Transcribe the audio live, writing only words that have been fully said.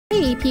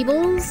Howdy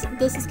peoples,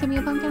 this is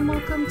Kimmy Punk and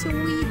welcome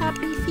to We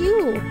Happy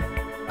Few.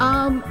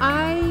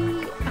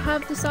 I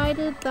have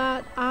decided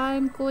that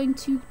I'm going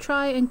to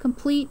try and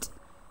complete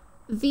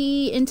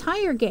the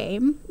entire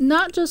game,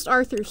 not just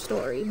Arthur's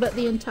story, but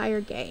the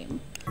entire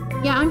game.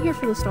 Yeah, I'm here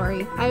for the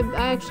story. I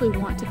actually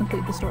want to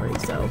complete the story,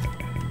 so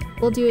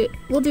we'll do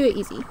it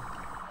easy.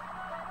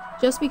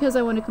 Just because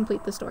I want to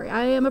complete the story.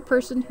 I am a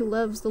person who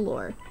loves the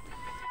lore.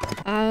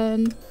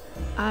 And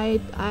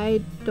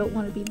I don't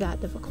want to be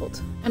that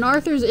difficult. And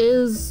Arthur's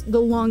is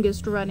the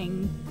longest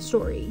running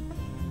story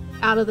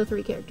out of the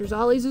three characters.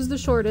 Ollie's is the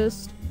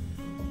shortest,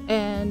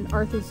 and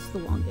Arthur's is the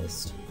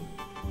longest.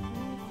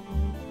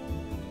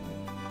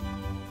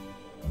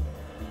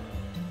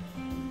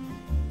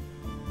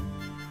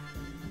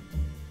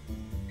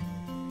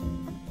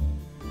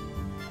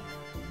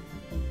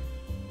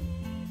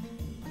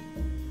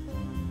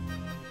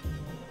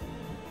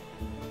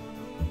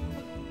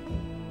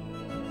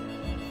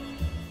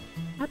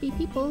 Happy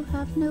people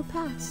have no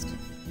past.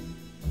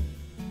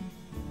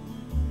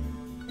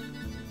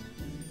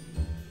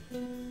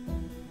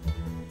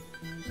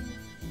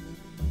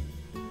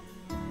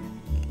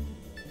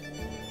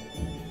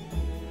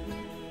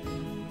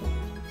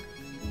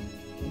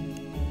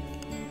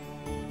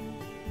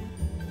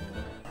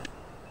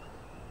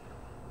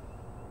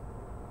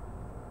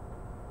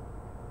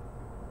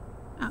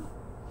 Oh.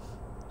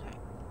 Sorry.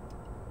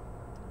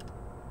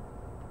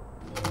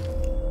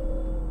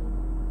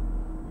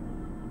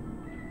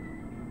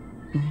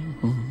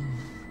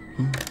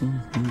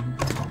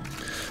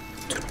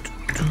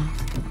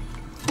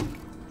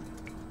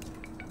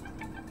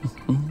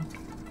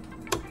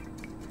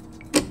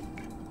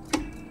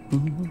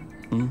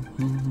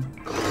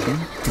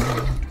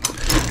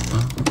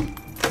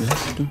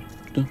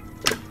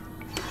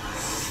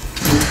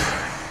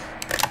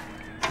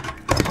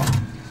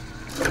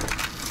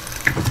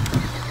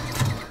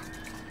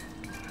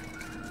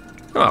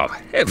 Oh,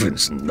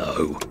 heavens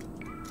no.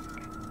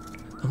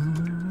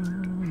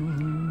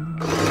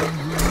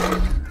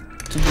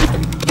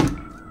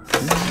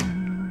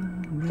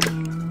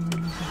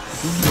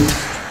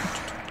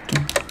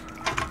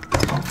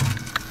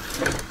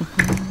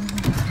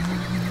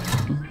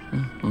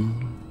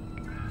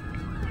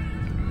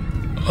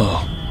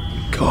 Oh,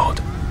 God.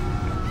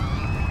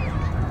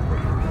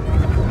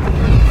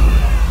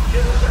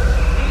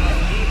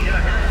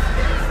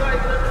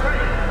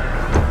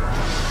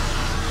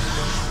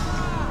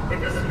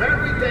 It is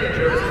very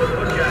dangerous to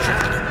put your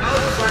hands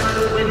outside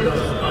the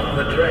windows of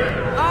the train.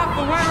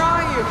 Arthur, where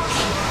are you?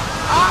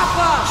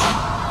 Arthur!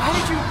 Where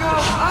did you go?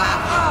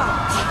 Arthur!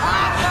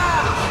 Arthur!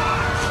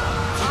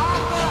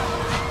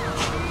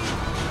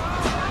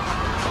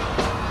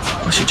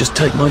 I should just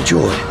take my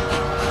joy,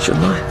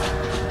 shouldn't I?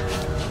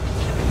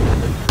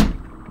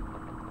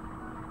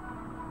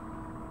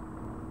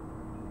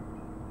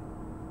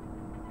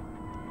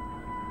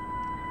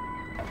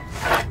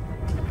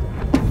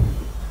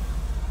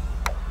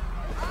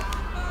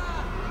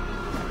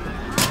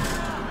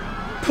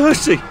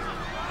 Percy!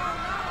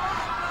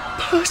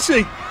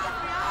 Percy!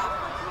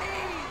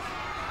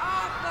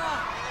 Arthur!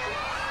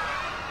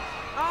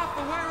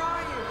 Arthur, where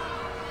are you?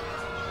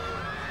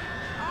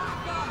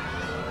 Arthur!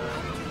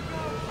 Where did you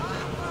go?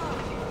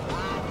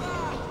 Arthur!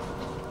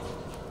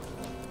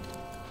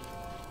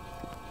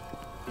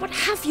 What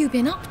have you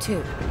been up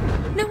to?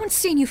 No one's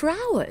seen you for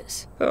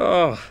hours.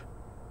 Ah,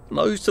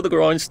 nose to the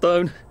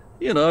grindstone,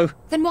 you know.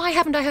 Then why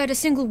haven't I heard a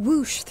single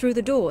whoosh through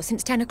the door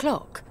since 10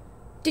 o'clock?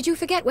 Did you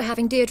forget we're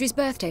having Deirdre's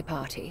birthday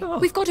party? Oh.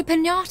 We've got a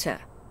piñata.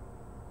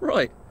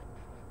 Right.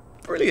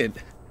 Brilliant.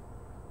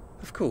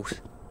 Of course.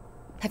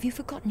 Have you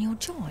forgotten your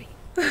joy?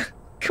 Of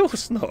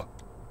course not.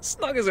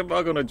 Snug as a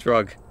bug on a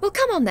drug. Well,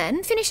 come on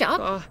then, finish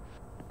up.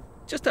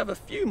 Just have a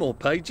few more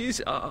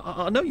pages.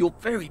 I know you're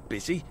very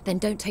busy. Then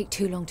don't take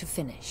too long to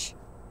finish.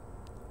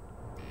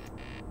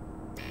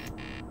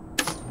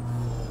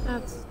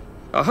 That's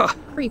Aha!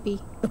 creepy.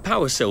 The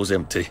power cell's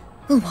empty.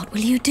 Well, what will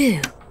you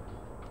do?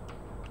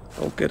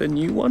 I'll get a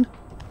new one.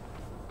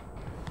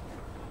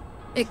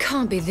 It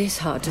can't be this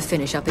hard to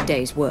finish up a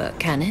day's work,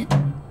 can it?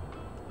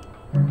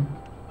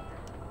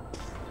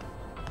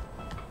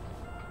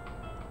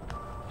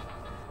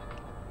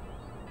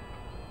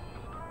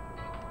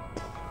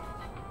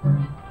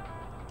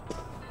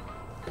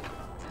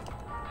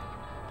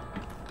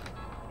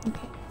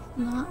 Okay,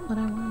 not what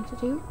I wanted to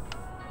do.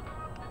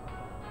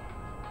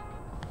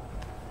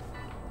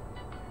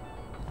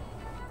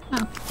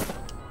 Oh.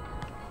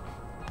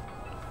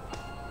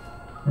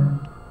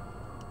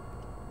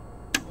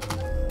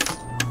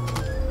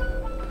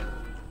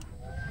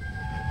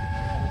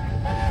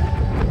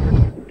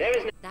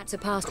 That's a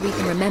past we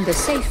can remember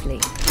safely.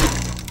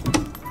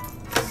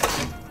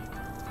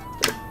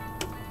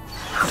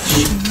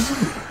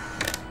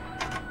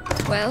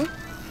 Well,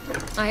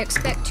 I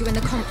expect you in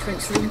the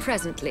conference room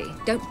presently.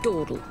 Don't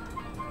dawdle.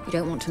 You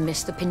don't want to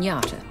miss the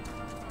piñata.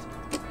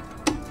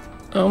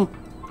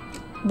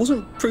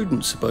 Wasn't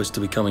Prudence supposed to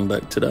be coming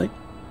back today?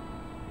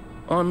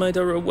 I made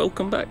her a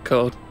welcome back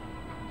card.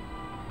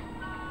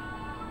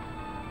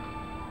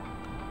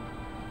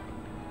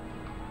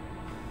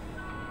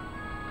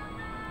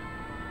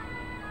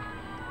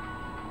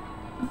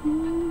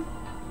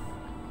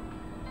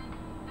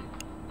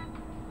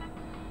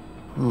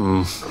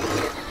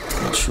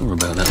 Not sure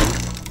about that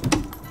one.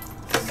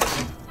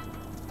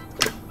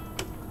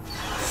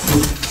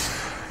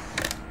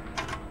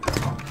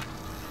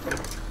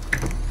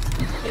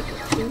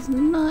 It is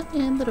not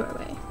in the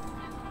doorway.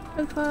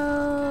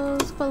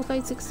 Profiles,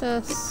 qualified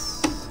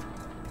success.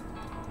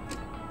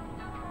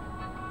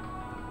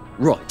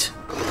 Right.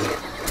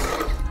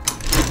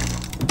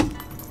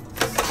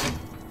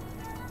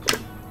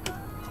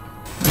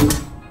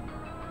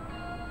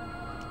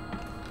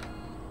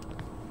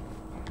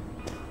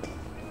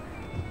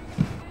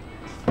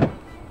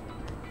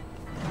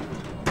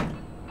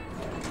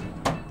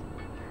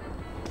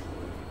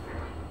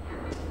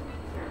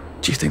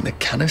 Do you think the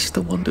canister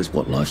wonders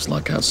what life's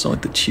like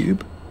outside the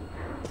tube?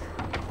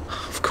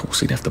 Of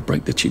course, he'd have to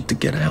break the tube to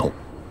get out.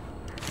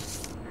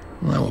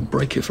 That would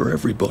break it for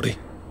everybody.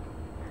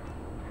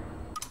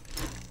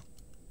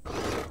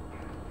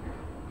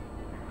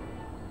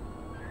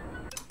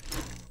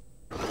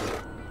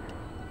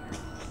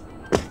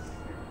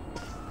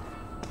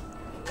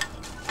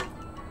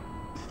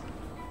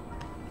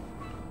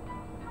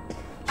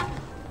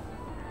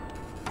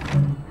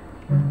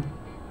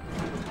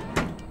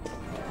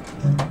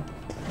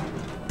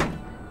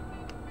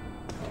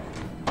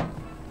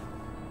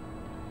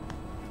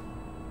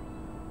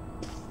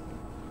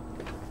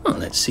 Well,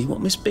 let's see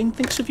what Miss Bing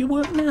thinks of your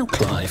work now,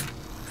 Clive.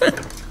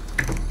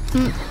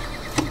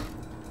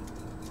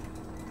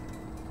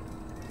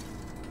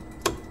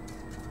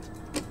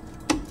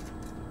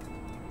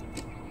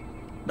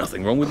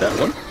 Nothing wrong with that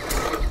one.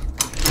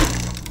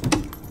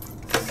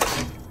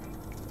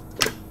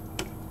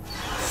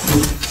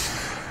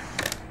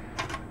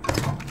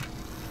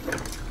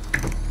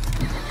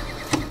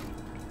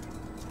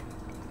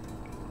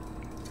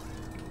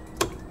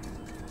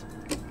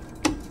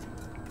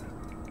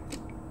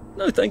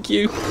 No, thank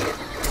you.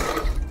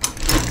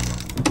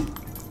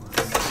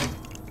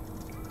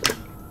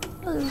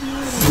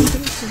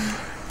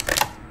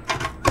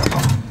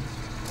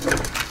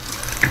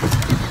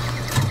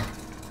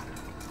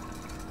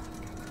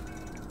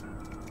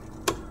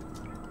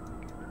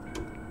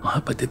 I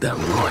hope I did that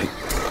right.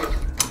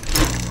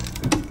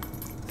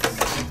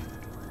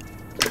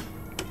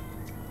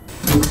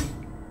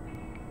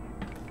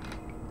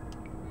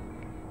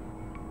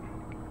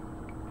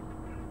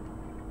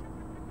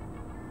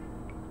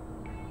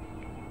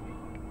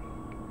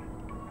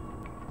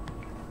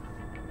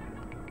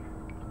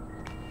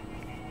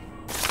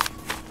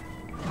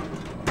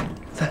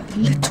 That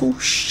little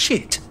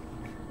shit.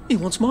 He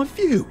wants my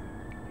view.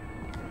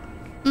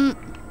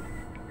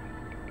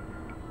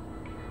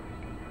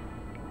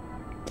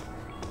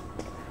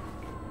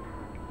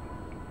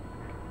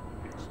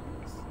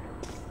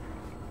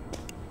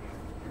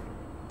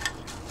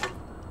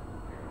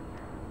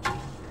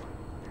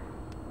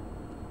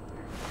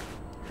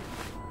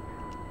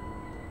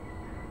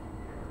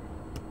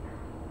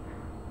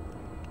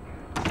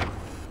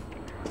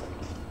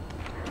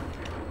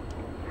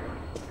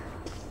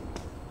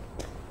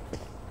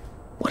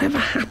 Whatever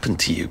happened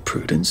to you,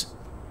 Prudence?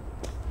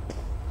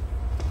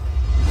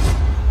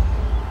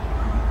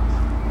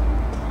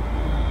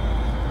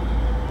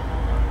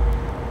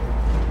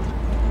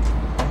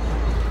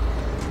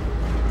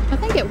 I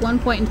think at one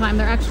point in time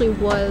there actually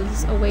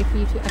was a way for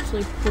you to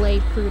actually play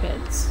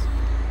Prudence.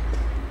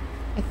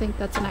 I think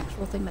that's an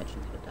actual thing that you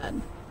could have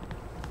done.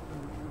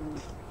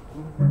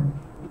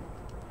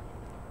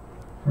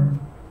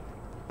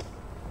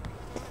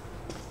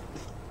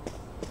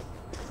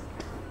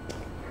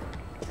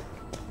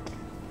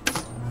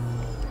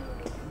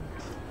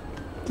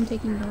 I'm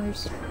taking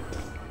yours.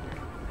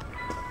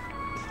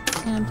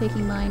 And I'm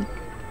taking mine.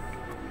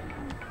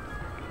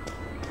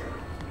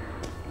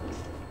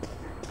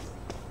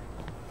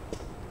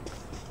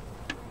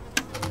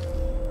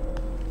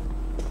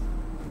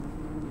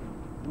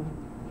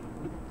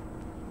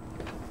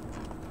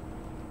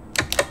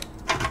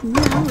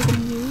 Now we're gonna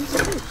use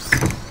oops.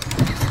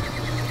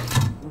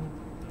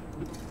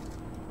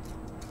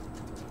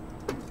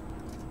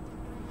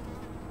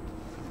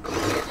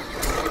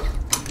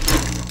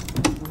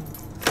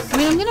 I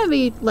mean, I'm gonna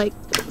be, like,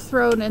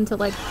 thrown into,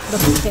 like,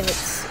 the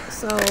pits,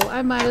 so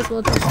I might as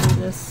well just do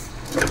this.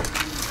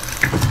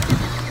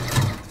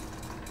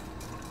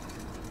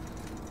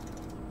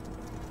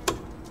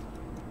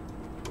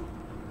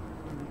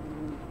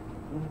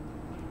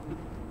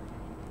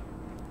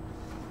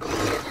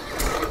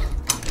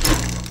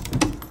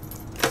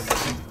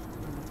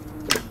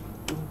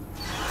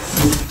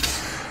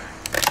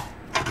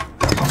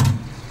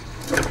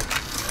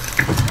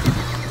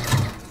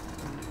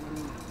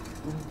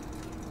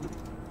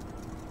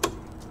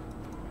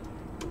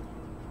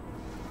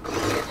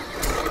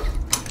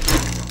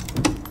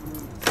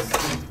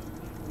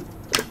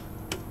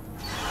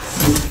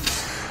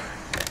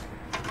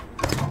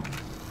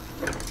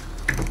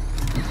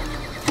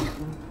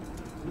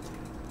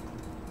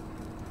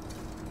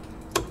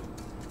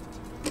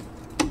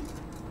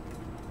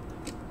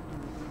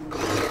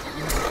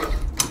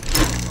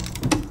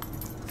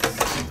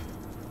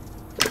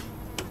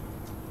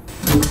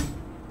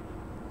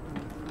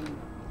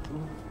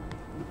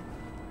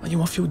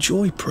 you off your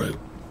joy, Prue.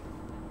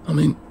 I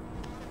mean,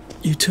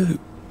 you too.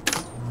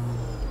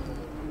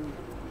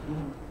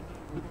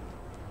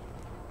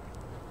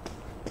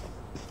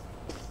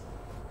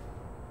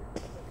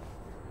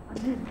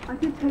 I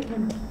did take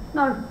him.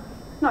 No,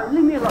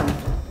 leave me alone.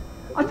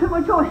 I took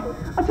my joy. No,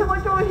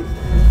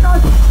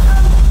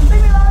 leave me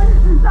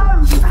alone. No.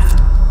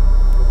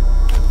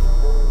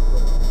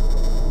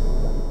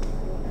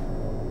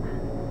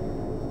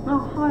 Oh,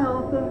 hi,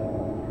 Arthur.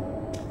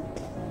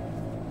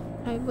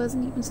 I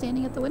wasn't even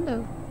standing at the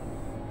window.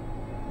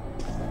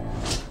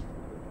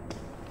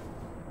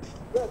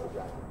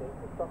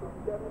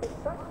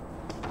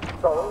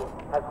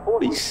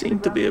 We seem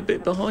to be a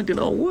bit behind in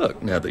our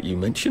work now that you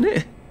mention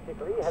it.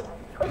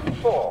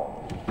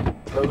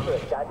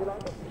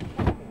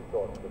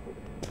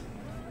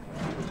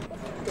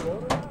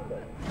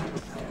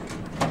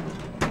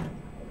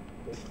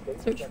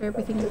 Search for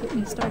everything to get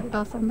me started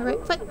off on the right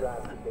foot.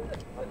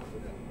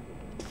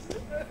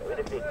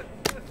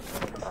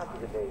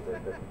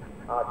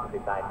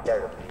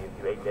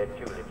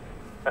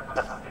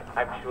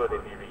 I'm sure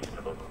they'll be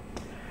reasonable.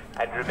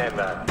 And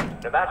remember,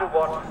 no matter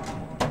what,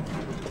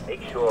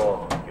 make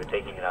sure you're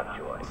taking enough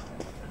joy.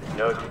 There's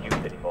no excuse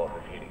anymore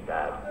for feeling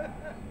bad.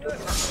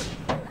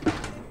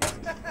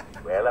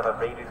 Well, I'm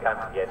afraid we've come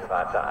to the end of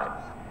our time.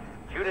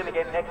 Tune in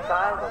again next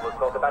time and we'll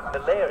talk about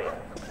malaria.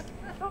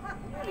 It's not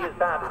nearly as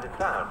bad as it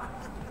sounds.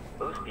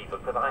 Most people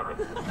survive it.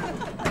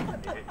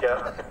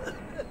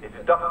 This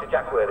is Dr.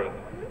 Jack Worthing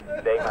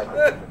saying my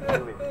commitment to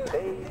you is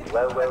stay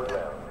well.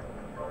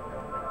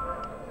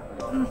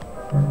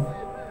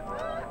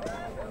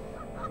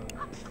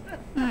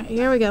 Alright,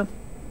 here we go.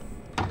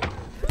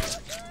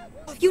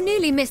 You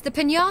nearly missed the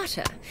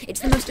piñata. It's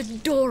the most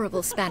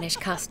adorable Spanish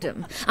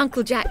custom.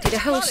 Uncle Jack did a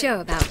whole show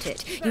about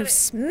it. You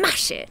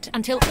smash it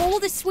until all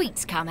the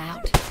sweets come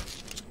out.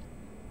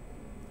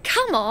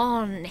 Come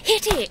on,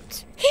 hit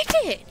it! Hit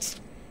it!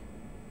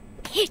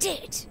 Hit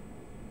it!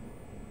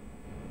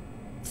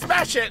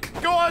 Smash it!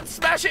 Go on,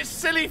 smash its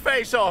silly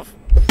face off!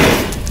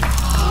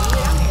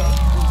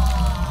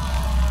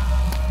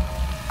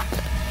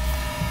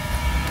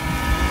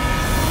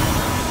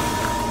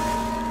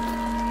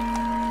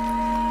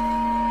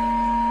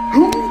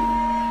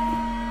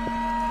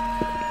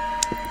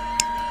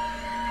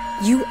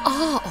 You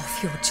are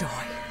off your joy.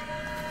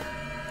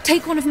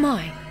 Take one of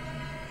mine.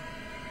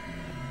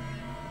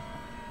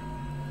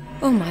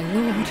 Oh my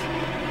lord.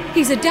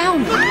 He's a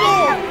downer.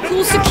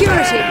 Call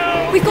security.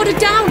 We've got a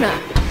downer.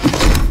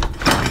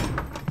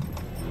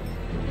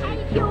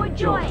 Take your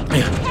joy.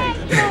 Take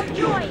your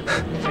joy.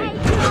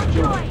 Take your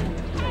joy.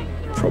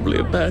 Probably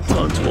a bad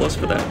time to ask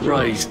for that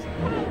raise.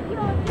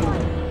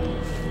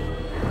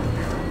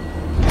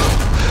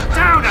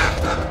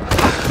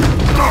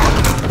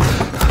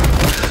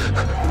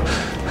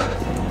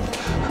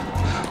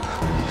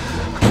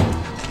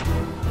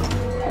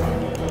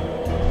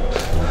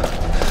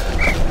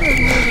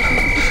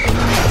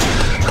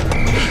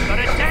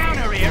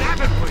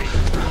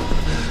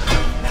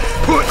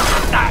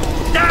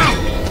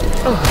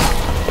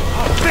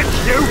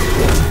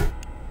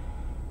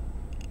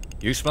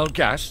 You smelled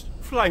gas?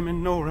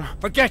 Flaming Nora.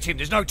 Forget him,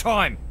 there's no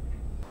time.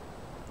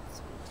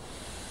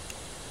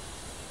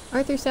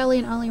 Arthur, Sally,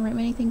 and Ollie write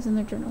many things in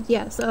their journals.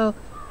 Yeah, so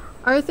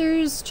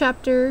Arthur's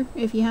chapter,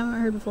 if you haven't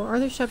heard before,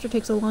 Arthur's chapter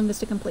takes the longest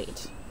to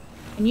complete.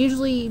 And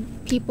usually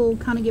people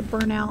kind of get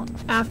burnt out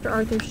after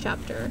Arthur's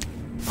chapter.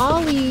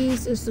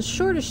 Ollie's is the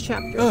shortest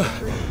chapter of the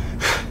three.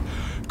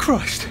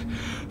 Christ,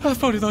 how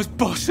far did those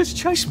bastards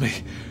chase me?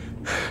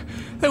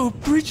 They were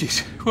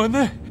bridges, weren't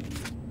they?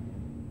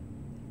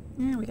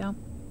 There we go.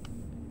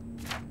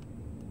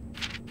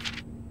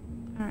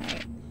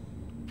 Alright.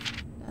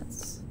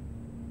 That's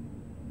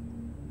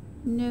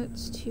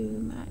notes to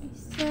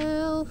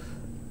myself.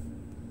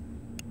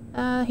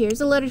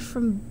 Here's a letter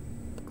from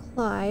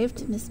Clive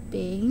to Miss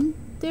Bing.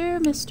 Dear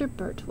Mr.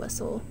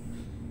 Birtwhistle,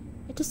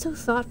 it is so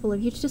thoughtful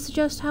of you to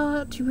suggest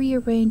how to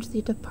rearrange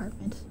the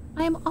department.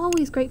 I am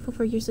always grateful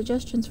for your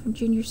suggestions from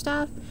junior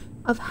staff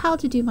of how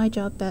to do my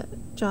job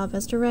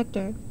as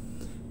director.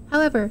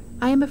 However,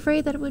 I am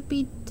afraid that it would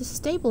be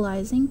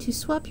destabilizing to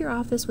swap your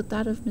office with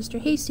that of Mr.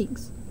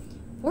 Hastings.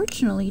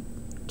 Fortunately,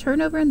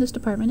 turnover in this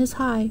department is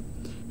high.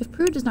 If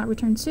Prue does not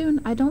return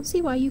soon, I don't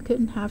see why you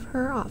couldn't have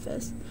her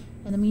office.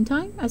 In the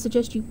meantime, I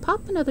suggest you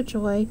pop another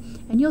joy,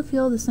 and you'll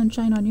feel the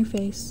sunshine on your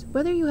face,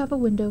 whether you have a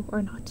window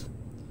or not.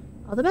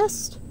 All the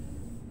best,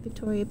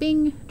 Victoria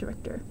Bing,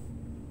 Director.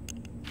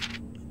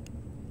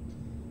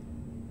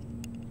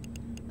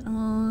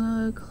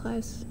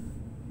 Class.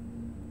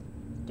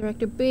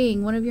 Director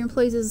Bing, one of your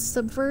employees is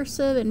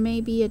subversive and may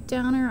be a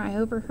downer. I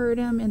overheard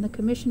him in the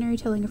commissionary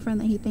telling a friend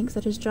that he thinks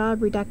that his job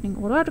redacting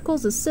old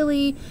articles is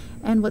silly,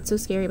 and what's so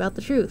scary about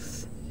the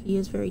truth. He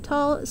is very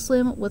tall,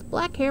 slim, with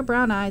black hair,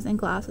 brown eyes, and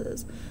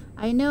glasses.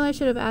 I know I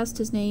should have asked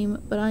his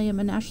name, but I am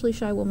a naturally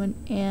shy woman,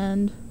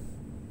 and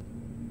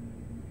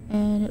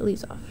it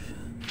leaves off.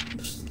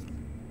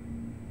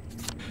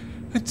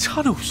 The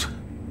tunnels!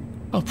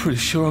 I'm pretty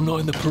sure I'm not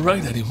in the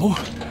parade anymore.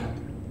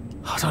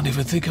 I don't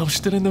even think I'm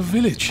still in the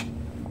village.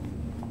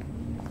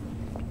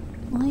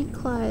 Like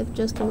Clive,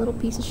 just a little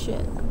piece of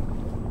shit.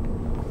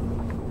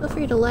 Feel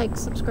free to like,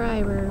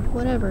 subscribe, or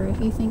whatever if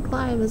you think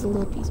Clive is a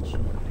little piece of shit.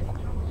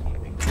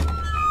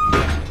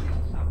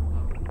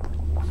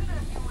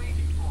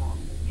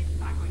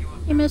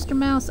 Hey Mr.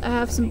 Mouse, I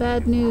have some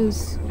bad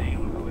news.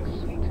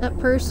 That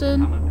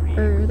person,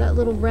 or that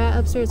little rat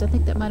upstairs, I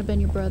think that might have been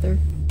your brother.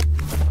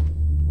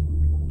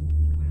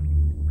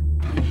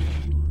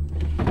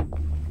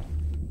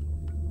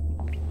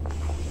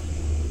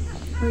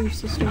 Or your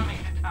sister.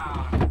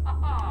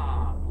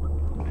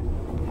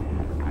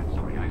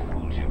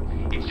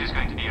 It's just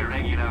going to be a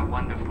regular,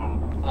 wonderful,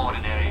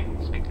 ordinary,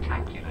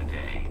 spectacular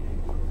day.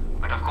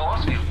 But of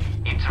course, we'll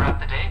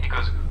interrupt the day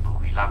because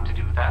we love to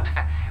do that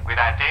with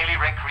our daily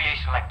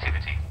recreational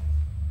activity.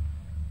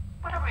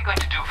 What are we going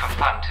to do for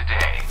fun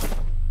today?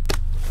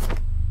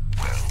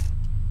 Well,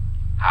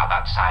 how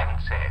about Simon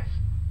Says?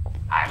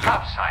 I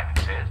love Simon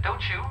Says,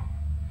 don't you?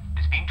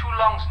 It's been too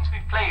long since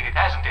we've played it,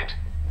 hasn't it?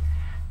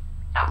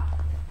 Now,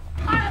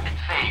 I'm a bit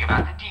vague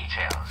about the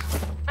details.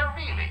 No,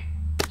 really.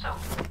 So,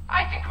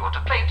 I think we ought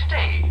to play it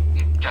today,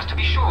 just to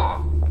be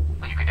sure.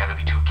 Well, you can never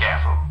be too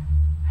careful.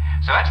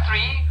 So at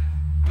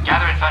 3,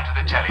 gather in front of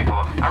the telly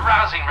for a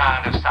rousing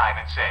round of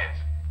Simon Says.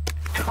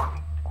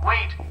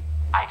 Wait,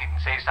 I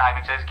didn't say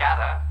Simon Says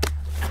gather.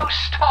 No,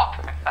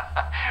 stop!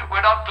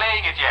 We're not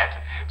playing it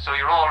yet, so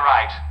you're all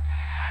right.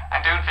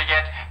 And don't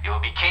forget, there'll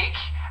be cake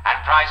and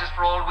prizes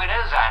for all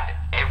winners, and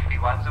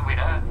everyone's a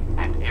winner,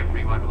 and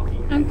everyone will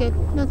be... I'm good.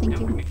 No, thank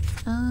you.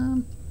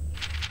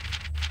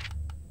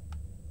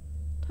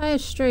 Tie a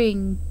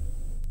string.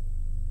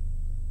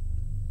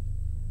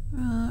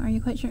 Are you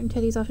quite certain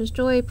Teddy's off his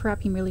joy?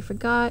 Perhaps he merely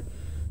forgot.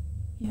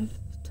 You have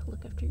to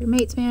look after your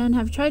mates, man.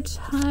 Have you tried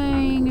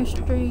tying a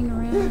string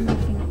around my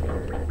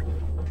finger?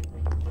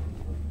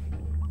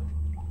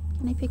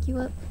 Can I pick you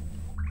up?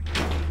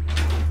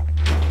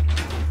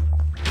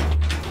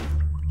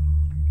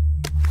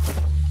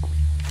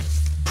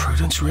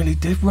 Prudence really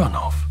did run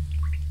off.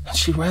 And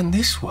she ran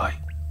this way.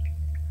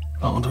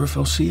 I wonder if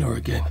I'll see her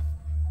again.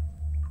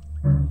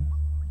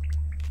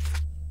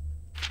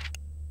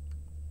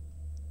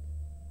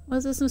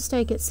 Was this a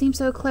mistake? It seemed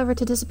so clever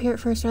to disappear at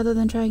first rather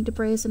than trying to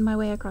brazen my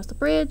way across the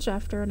bridge.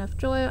 After enough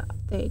joy,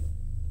 they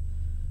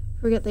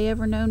forget they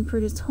ever known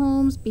Prudence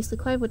Holmes. Beastly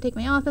Clive would take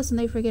my office and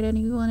they forget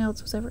anyone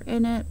else was ever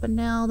in it. But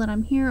now that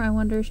I'm here, I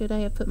wonder, should I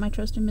have put my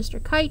trust in Mr.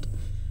 Kite?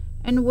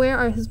 And where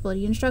are his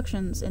bloody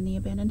instructions? In the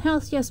abandoned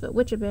house? Yes, but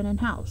which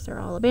abandoned house? They're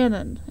all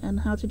abandoned.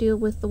 And how to deal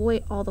with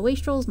all the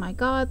wastrels? My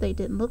god, they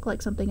didn't look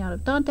like something out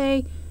of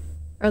Dante.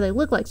 Or they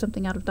look like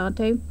something out of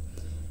Dante.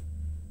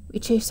 We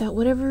chased out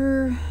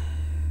whenever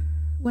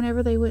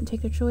they wouldn't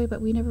take their joy,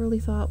 but we never really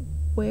thought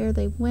where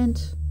they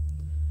went.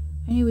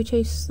 I knew we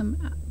chased them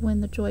when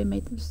the joy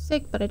made them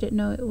sick, but I didn't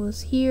know it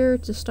was here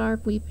to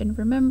starve, weep, and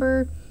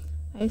remember.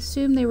 I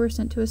assumed they were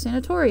sent to a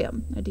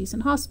sanatorium, a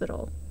decent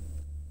hospital.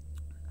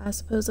 I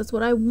suppose that's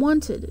what I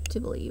wanted to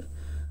believe.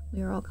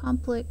 We are all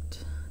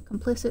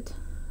complicit.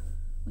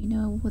 We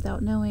know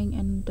without knowing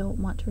and don't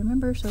want to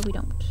remember, so we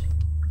don't.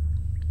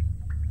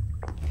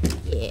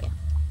 Yeah.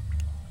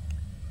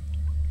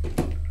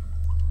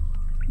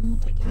 We'll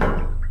take it.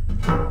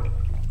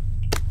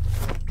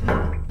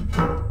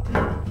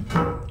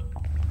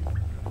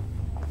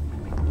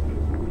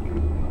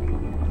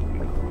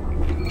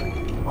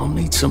 I'll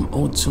need some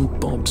odds and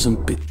bobs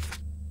and bits.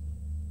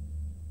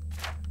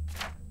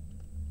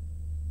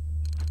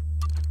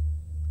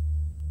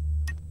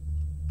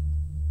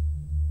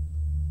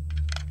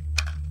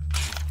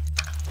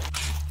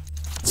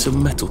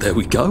 Some metal, there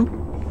we go.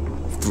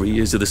 3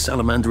 years of the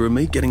salamander and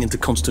me getting into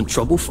constant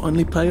trouble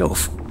finally pay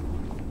off.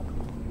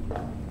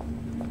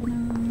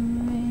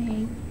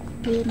 Can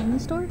I get in the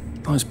store?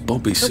 Those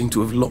bobbies seem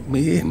to have locked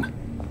me in.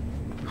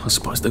 I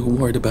suppose they were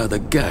worried about the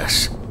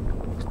gas.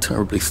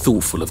 Terribly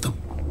thoughtful of them.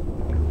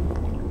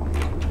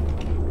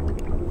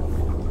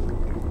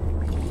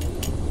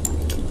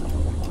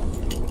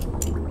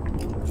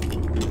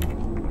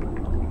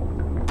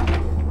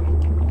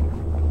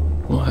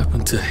 What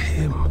happened to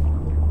him?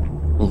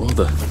 Or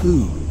rather,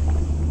 who?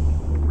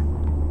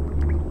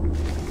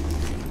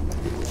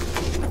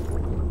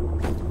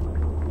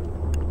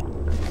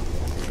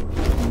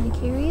 Can I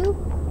carry you?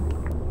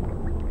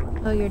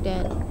 Oh, you're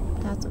dead.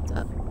 That's what's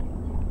up.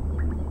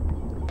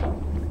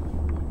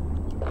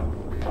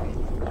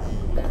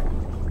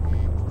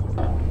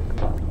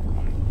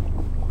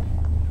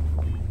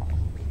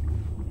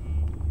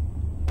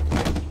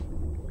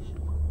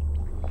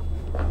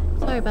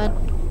 Sorry, bud.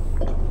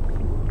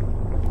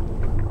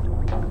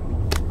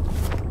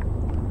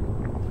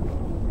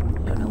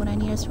 Don't know what I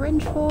need a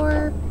syringe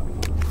for.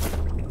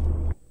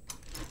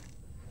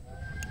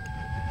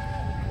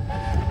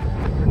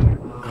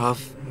 Are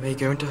they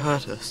going to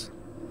hurt us?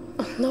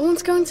 No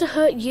one's going to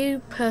hurt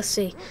you,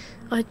 Percy.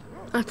 I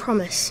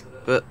promise.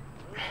 But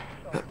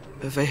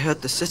they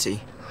hurt the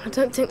city. I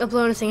don't think they'll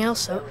blow anything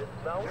else up.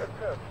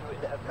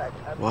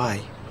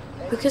 Why?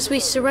 Because we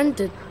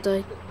surrendered,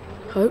 I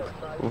hope.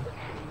 Well,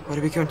 what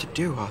are we going to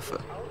do,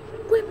 Arthur?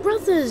 We're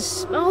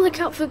brothers. We'll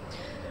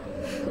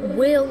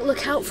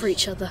look out for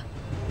each other.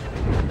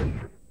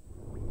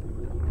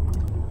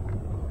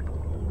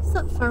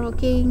 Carl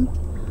King.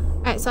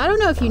 Alright, so I don't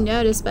know if you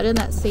noticed, but in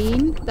that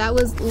scene, that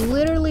was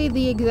literally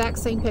the exact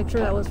same picture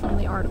that was from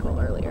the article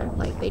earlier.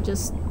 Like, they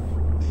just,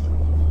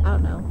 I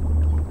don't know,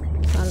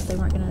 thought that they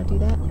weren't gonna do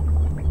that.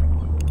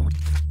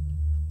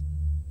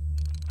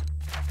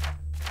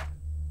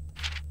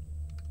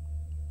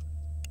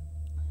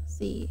 Let's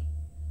see,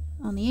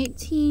 on the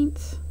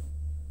 18th.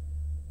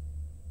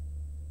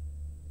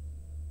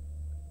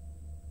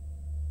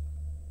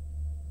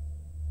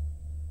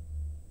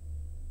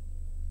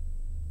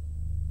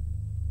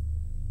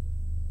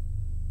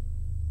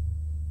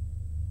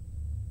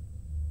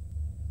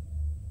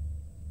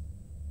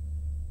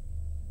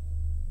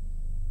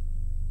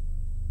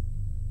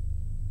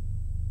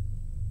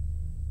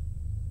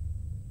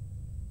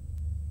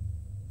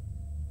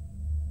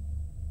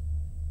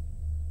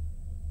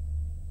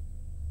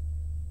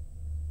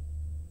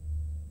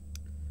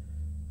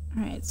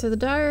 Alright, so the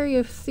Diary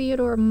of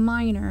Theodore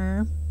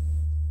Minor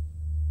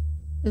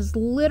is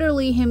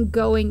literally him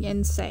going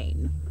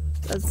insane.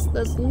 That's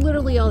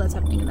literally all that's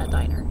happening in that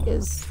diner,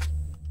 is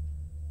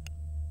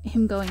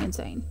him going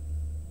insane.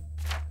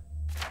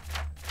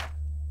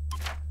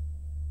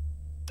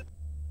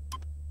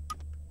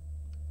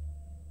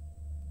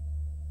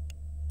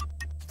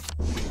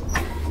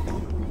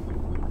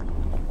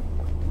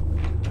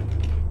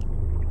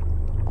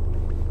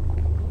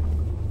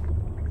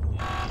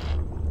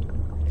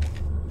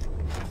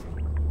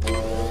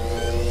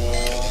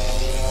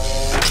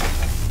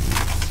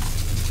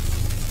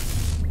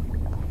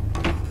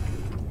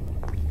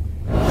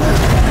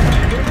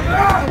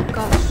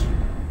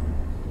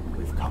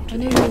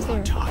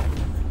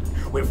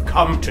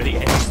 Come to the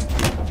end.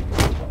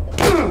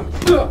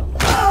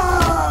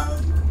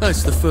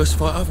 That's the first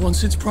fight I've won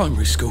since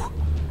primary school.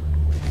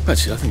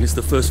 Actually, I think it's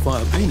the first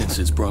fight I've been in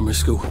since primary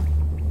school.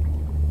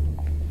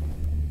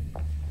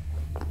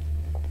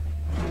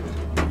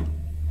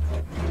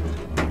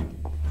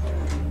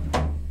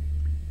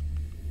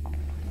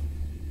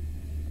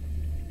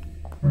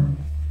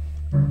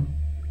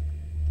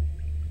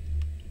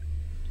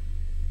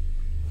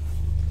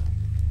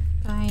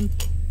 Fine.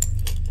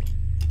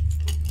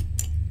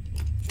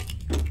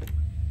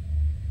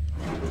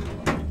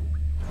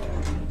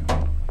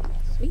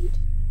 Sweet.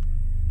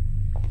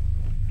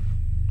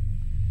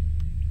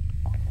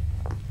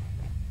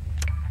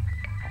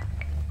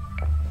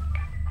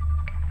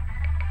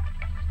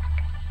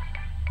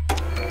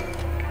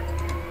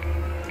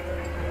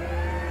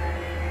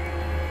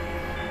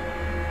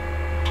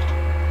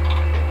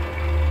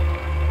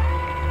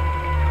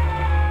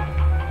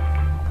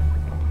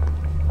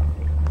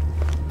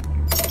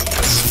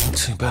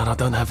 Too bad I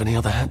don't have any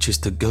other hatches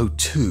to go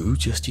to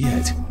just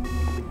yet.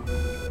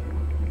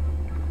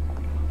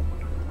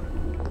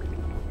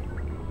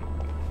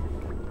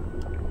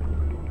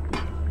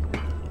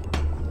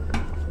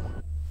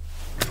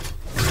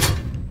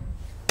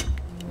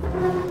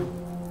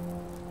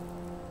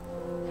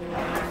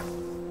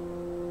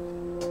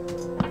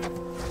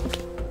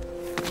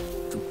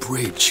 The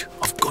bridge.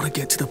 I've got to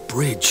get to the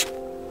bridge.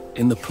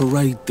 In the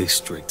parade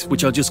district,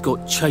 which I just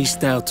got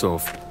chased out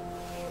of.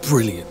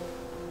 Brilliant.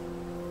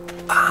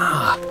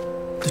 Ah,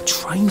 the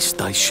train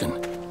station.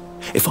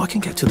 If I can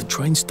get to the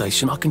train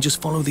station, I can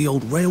just follow the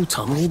old rail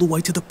tunnel all the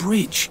way to the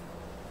bridge.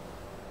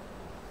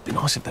 Be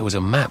nice if there was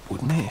a map,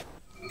 wouldn't it?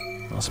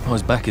 I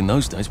suppose back in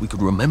those days we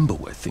could remember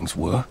where things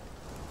were.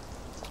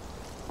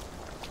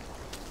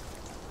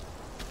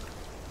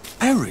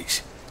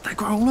 Berries. They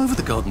grow all over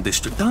the garden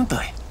district, don't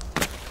they?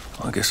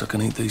 I guess I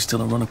can eat these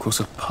till I run across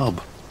a pub.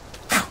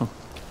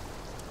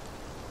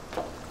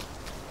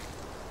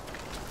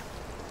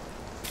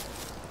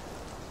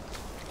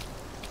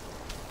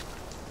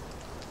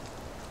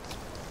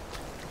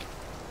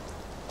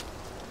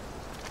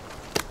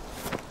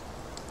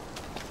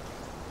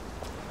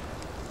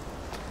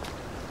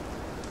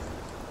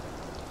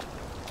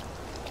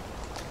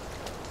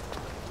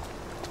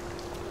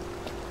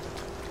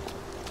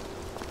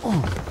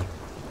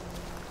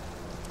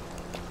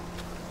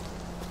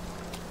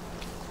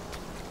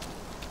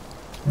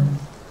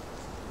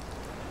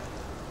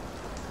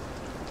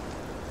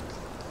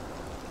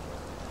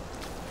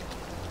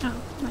 Oh,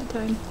 my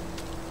time.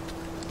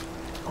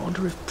 I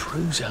wonder if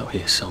Prue's out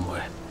here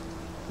somewhere.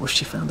 Or if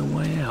she found a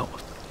way out.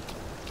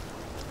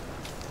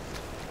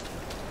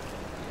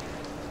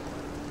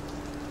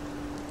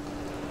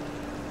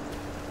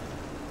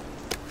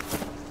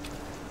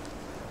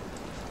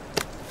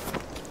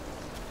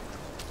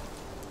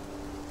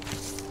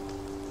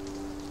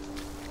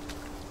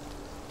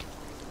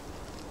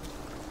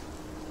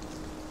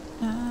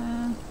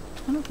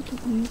 I don't think you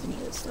can use any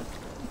of this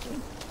stuff. Okay.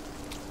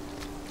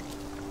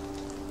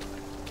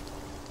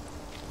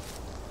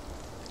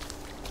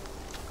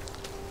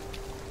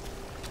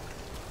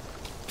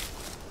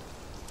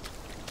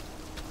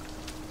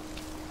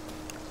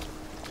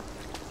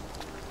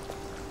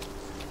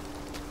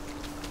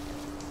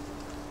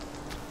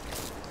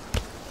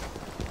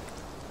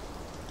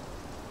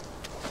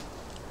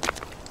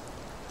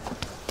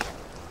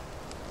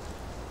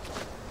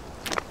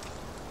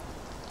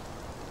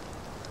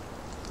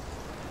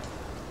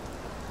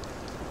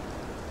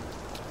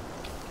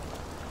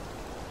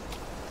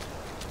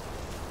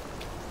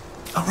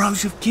 A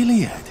rose of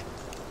Gilead.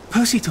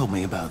 Percy told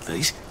me about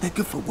these. They're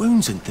good for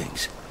wounds and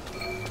things.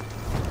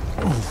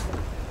 Oh.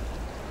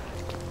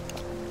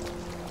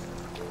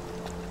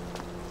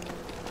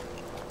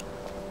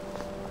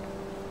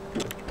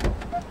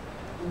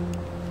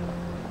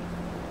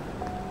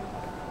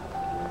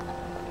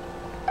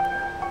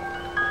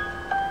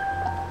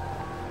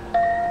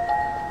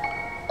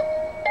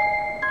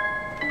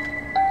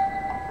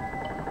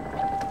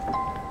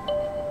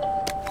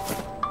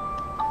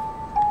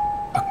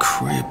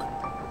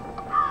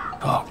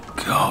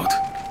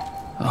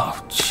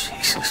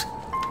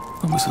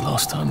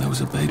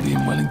 A baby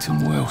in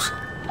Wellington, Wales.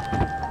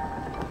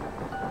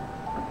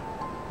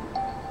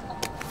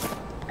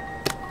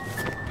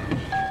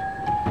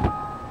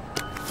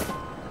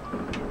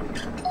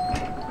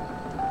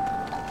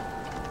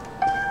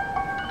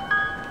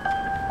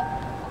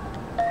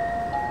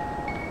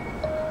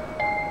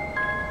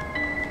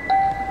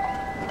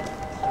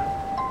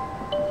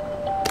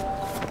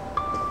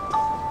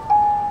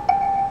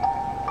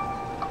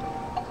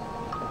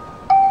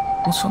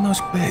 What's on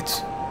those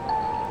beds?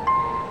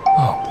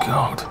 Oh,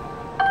 God.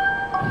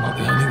 I'm not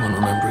the only one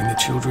remembering the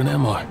children,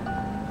 am I?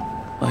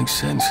 Makes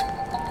sense.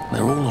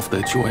 They're all off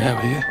their joy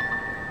out here.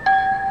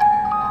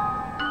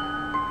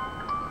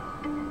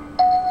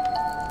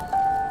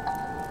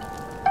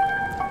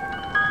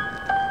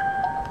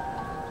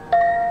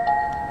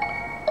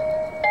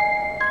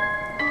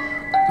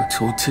 A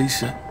toy tea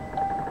set.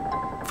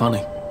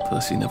 Funny,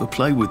 Percy never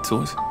played with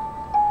toys.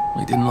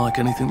 He didn't like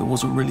anything that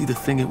wasn't really the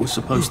thing it was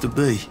supposed to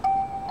be.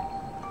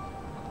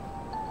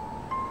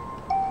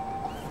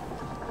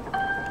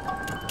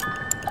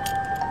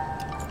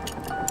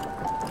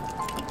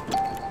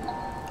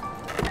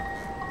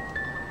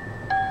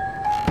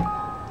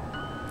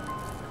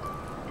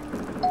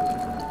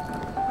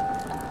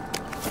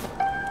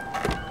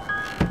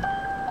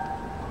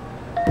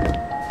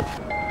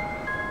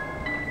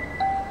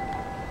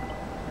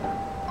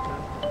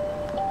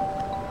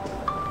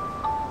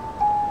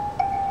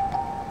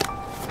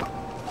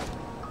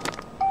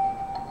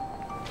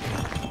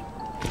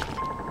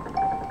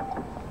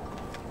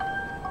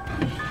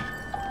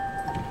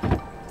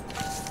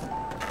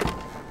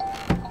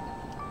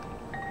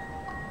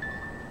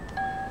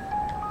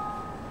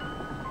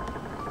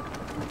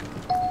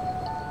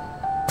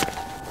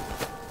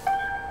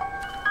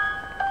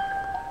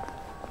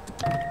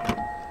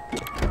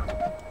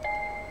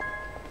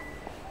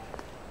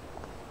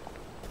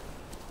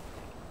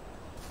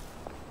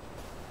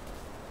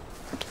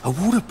 A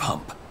water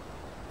pump.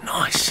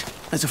 Nice.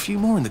 There's a few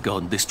more in the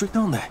Garden District,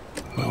 aren't there?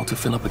 I ought to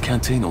fill up a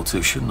canteen or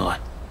two, shouldn't I?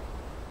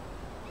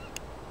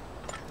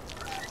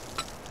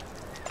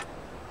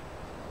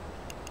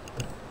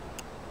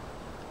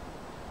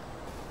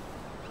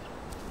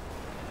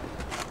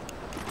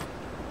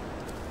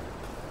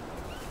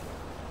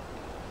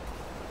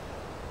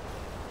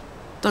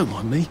 Don't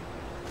mind me.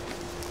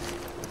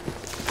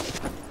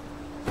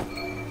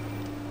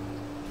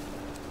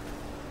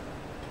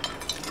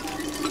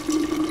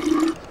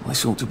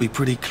 This ought to be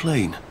pretty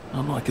clean,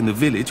 unlike in the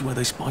village where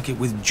they spike it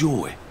with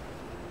joy.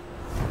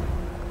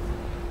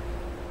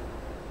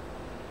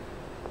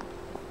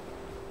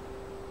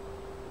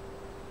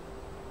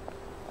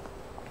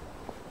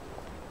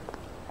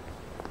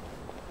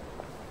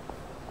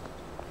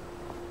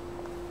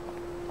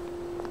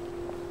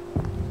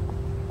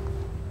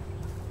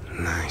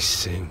 Nice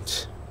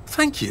suit.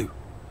 Thank you.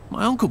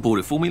 My uncle bought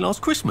it for me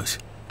last Christmas.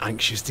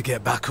 Anxious to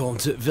get back home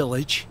to the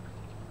village?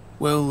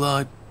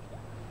 Well,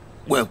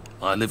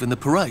 I live in the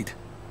parade.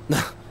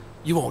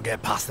 You won't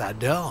get past that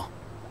door.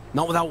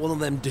 Not without one of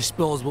them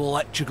disposable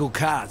electrical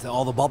cars that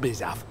all the bobbies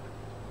have.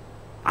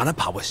 And a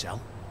power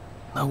cell.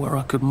 Know where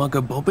I could mug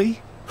a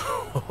bobby?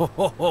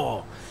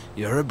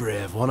 You're a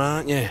brave one,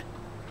 aren't you?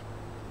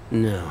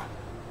 No.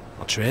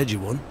 I'll trade you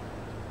one.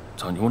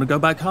 Don't you want to go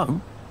back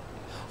home?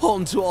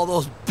 Home to all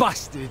those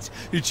bastards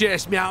who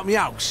chased me out of my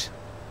house.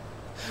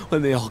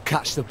 When they all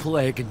catch the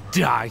plague and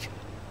die,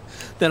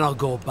 then I'll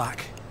go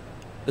back.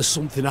 There's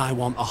something I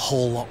want a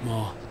whole lot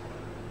more.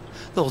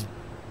 Those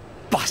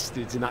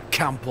bastards in that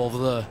camp over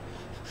there,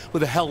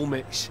 with the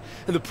helmets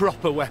and the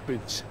proper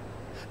weapons.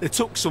 They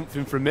took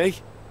something from me.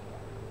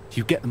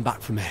 You get them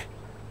back for me.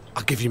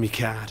 I'll give you my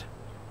card.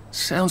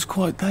 Sounds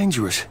quite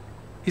dangerous,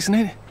 isn't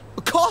it?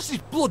 Of course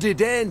it's bloody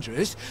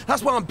dangerous.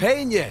 That's why I'm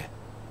paying you.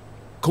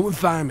 Come and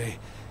find me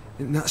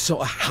in that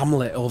sort of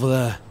hamlet over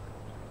there.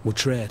 We'll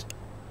trade.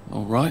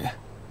 All right.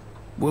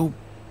 Well,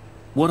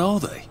 what are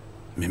they?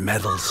 Me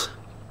medals.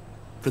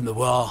 From the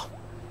war.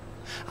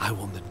 I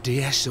won the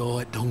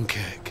DSO at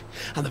Dunkirk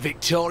and the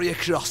Victoria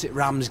Cross at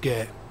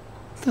Ramsgate.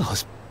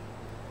 Those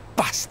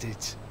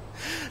bastards.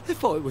 They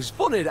thought it was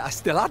funny that I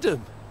still had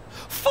them.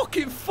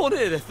 Fucking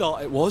funny they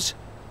thought it was.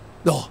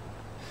 No,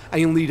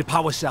 I'll need a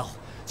power cell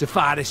to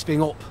fire this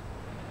thing up.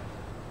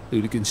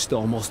 Hooligans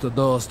stole most of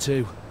those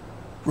too.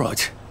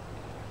 Right.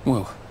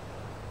 Well,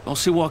 I'll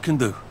see what I can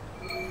do.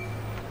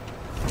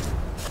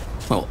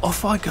 Well,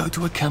 off I go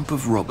to a camp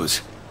of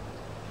robbers.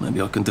 Maybe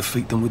I can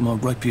defeat them with my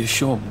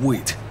rapier-sharp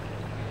wit.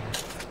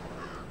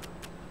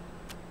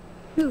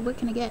 Ooh, what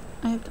can I get?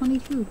 I have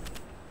 22.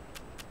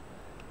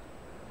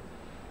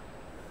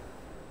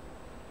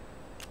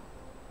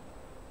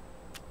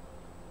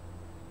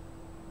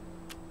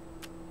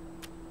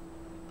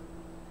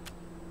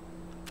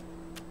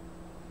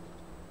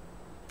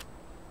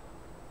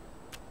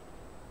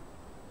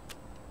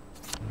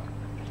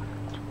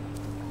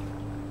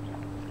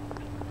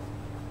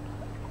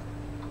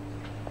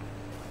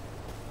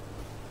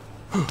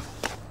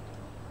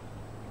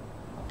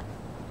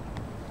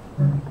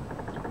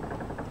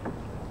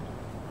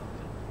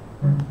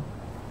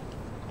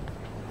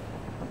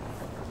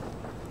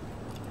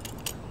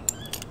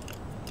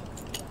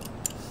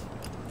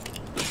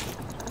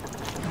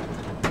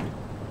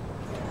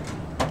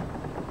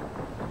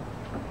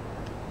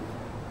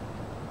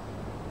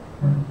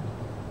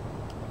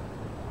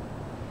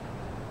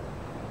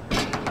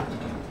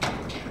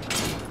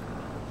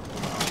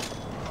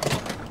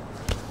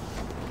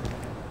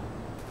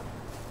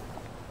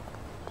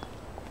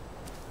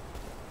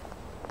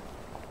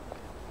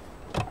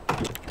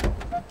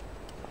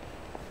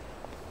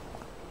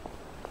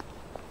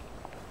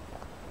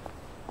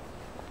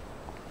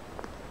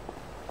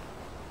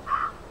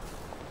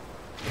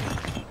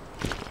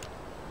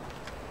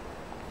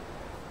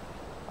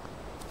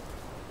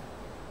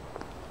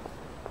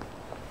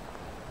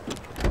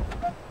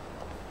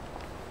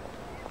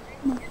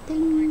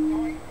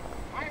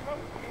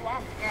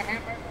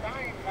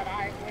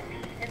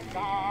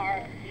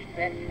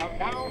 Come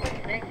down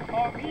and sing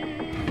for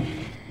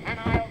me, and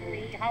I'll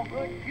see how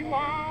good you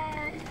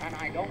are. And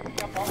I don't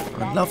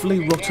suppose A lovely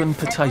rotten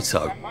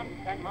potato.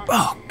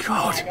 Oh,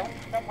 God.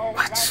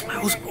 That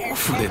smells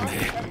awful in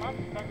there.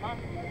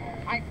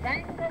 I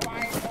sang the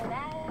rival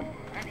round,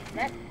 and he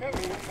left the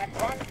room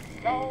at once.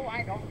 So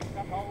I don't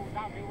suppose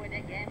I'll do it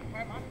again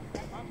for months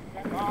and months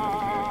and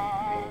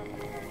months.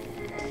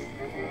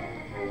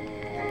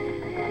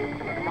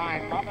 My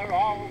mother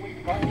always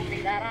told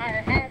me that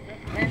I had a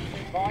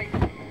splendid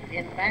voice.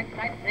 In fact,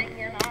 I'd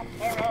sing an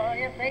opera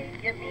if they'd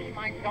give me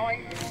my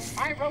choice.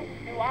 I wrote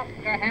to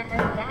Oscar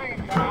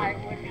Hammerstein that I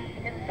would be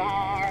his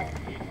star.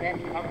 He said,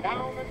 come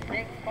down and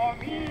sing for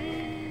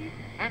me,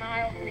 and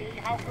I'll see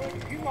how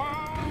good you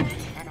are.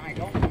 And I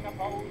don't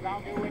suppose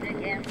I'll do it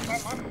again for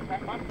months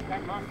and months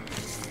and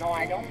months. No,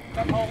 I don't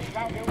suppose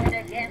I'll do it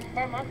again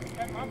for months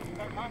and months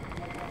and months.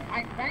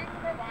 I sang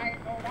the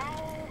rival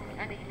down,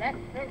 and he left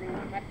the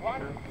room at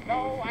once.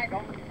 So I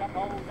don't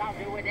suppose I'll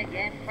do it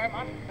again for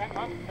months and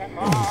months and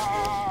months.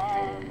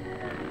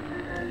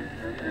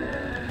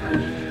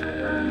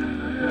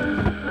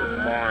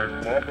 My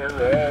mother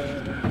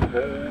always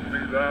told me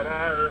that I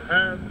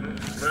had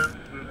a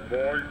splendid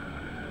voice.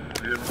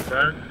 In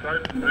fact, I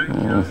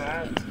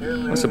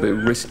think That's a bit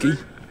risky.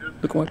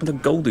 Look what happened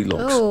to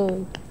Goldilocks.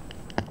 Oh.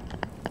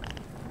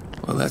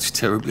 Well, that's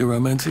terribly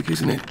romantic,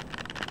 isn't it?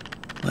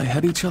 They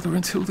had each other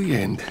until the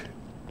end.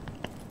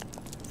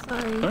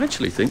 Sorry. I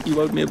actually think you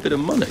owed me a bit of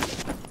money.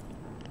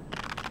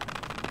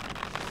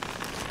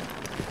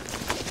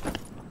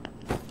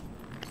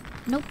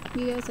 Nope,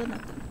 you guys said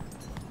nothing.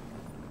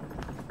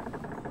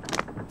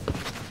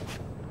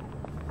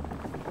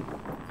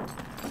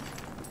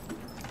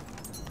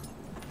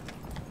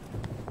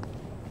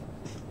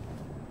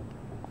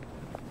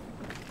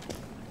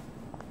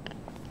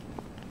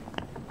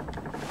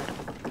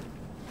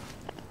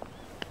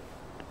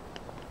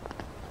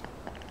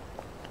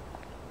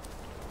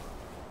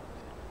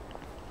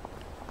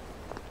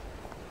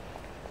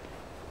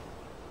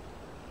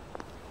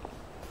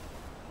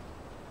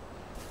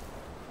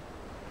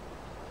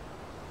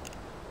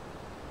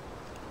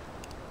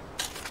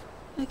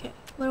 Okay,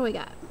 what do we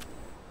got?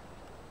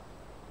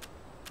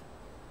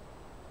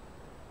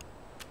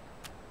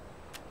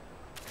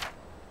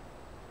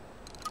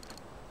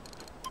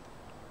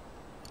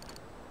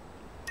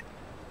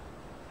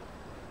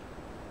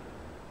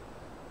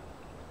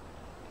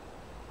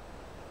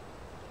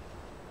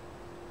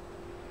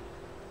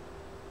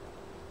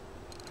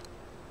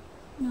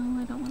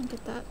 No, I don't want to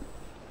get that.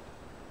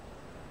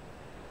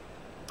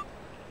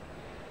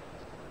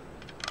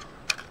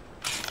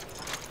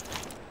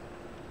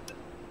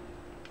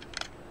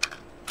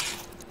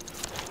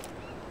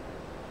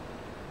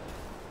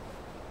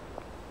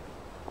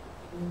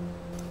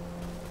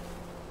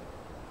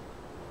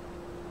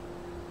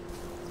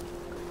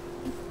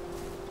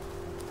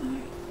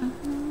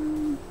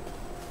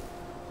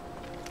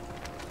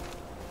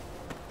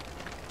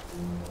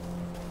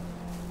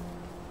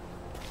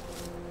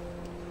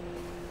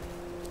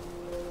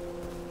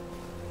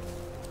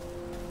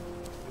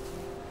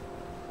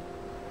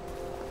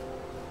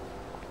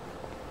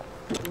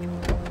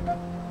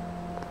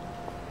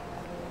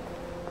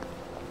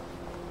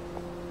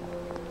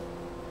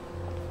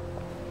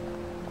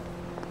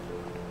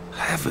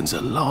 Heavens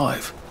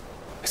alive.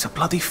 It's a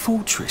bloody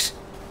fortress.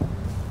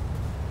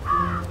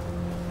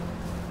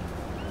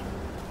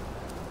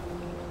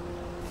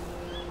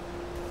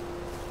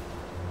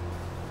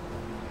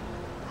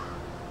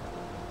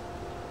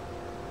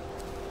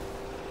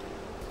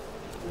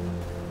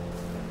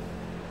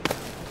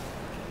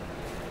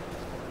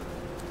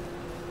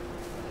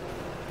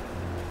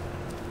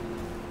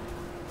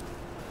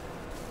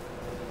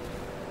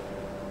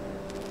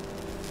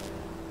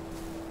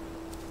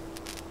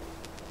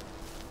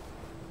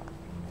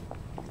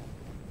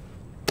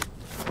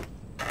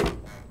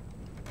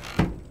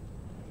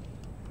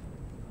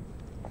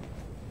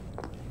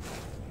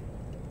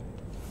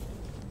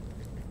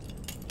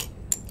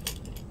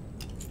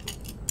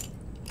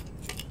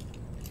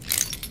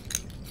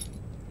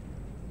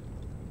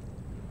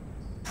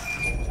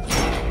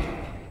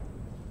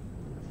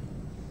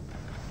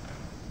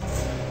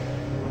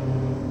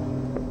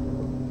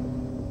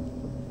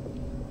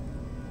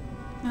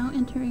 Now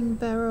entering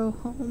Barrow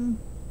home.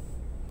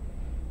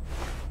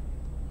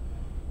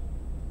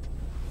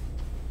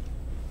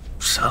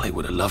 Sally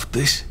would have loved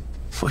this.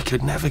 We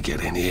could never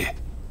get in here.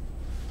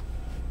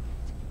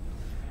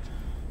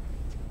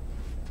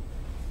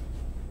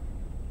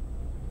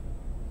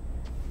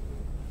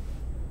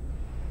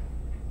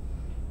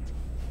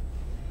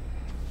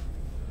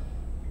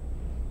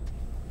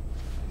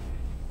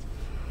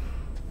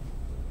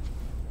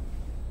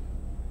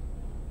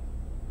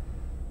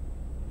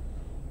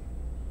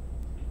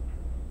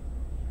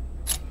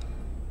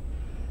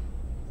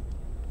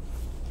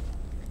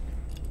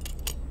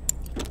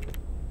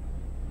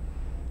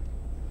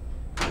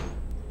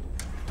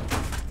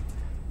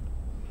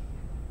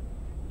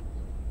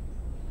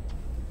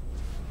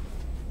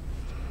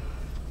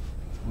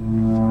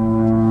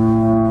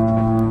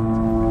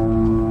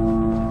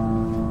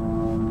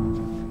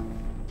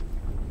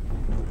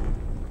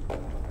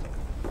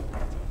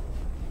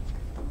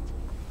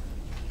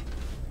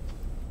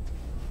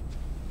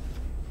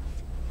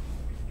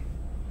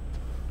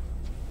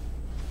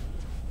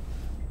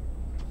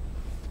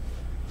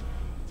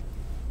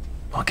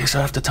 I guess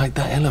I have to take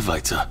that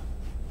elevator.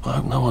 I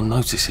hope no one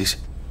notices.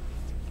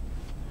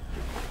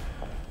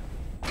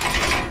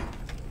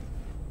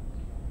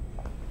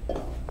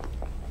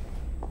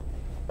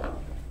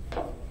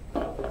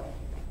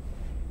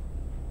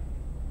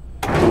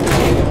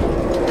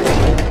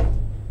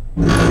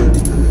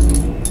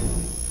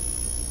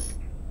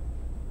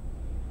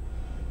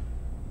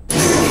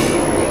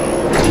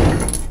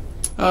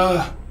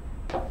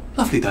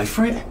 Lovely day,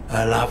 Fred.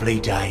 A lovely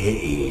day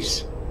it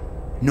is.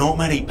 Not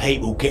many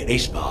people get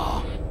this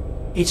far.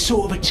 It's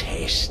sort of a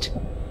test.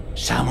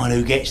 Someone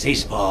who gets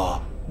this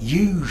far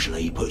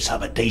usually puts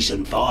up a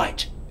decent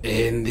fight.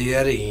 In the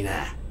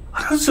arena.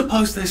 I don't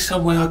suppose there's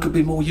some way I could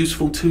be more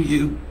useful to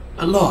you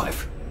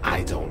alive.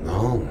 I don't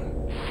know.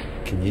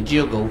 Can you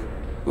juggle?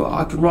 Well,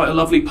 I can write a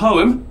lovely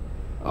poem.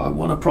 I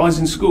won a prize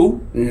in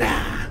school.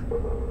 Nah.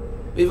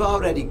 We've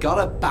already got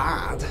a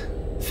bard.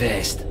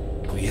 First,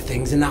 put your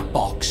things in that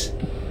box.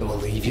 We'll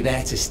leave you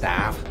there to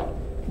starve.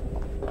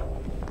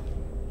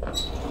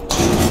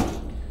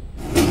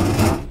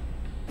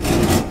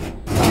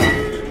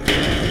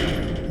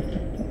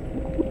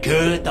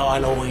 Gird thy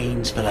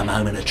loins for the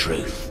moment of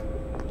truth,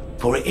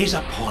 for it is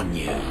upon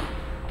you.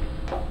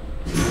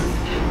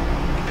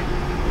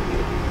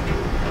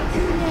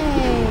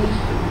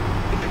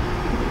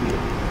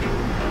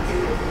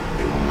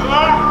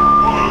 That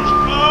was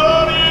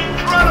bloody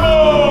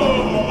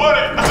incredible,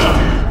 wasn't it?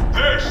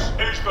 This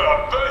is the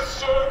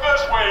best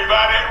circus we've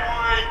had in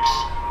weeks.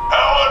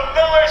 Our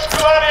newest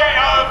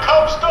gladiator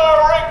comes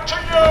direct to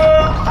you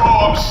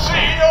from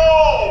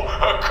CEO,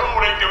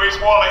 according to his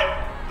wallet.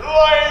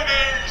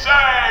 Ladies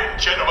and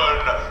gentlemen,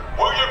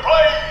 will you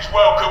please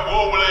welcome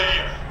warmly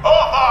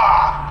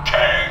Arthur,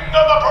 King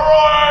of the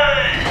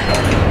Parade!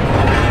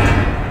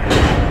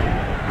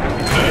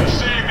 Let's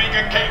see if he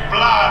can keep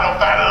blood off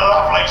that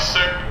lovely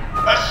suit,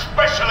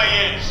 especially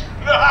his.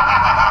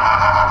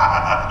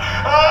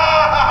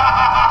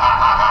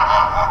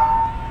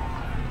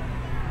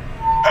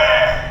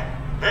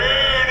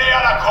 In the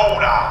other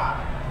corner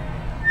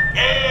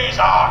is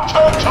our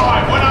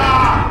two-time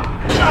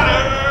winner, Johnny!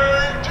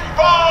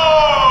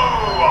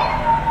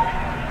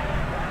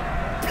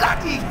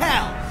 Bloody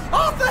hell!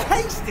 Arthur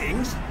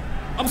Hastings?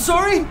 I'm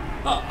sorry?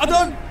 I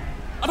don't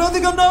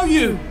think I know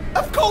you.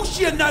 Of course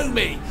you know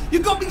me! You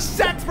got me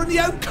sacked from the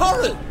Oak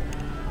Coronet!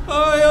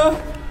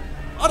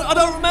 I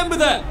don't remember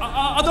that.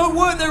 I don't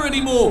work there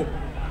anymore.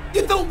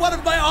 You thought one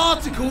of my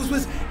articles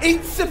was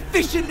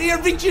insufficiently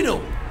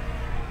original?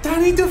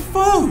 Danny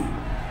Defoe!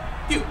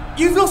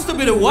 You've lost a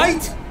bit of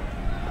weight.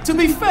 To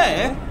be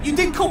fair, you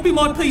did copy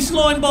my piece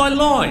line by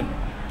line.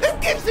 Who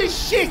gives a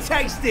shit,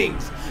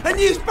 Hastings? A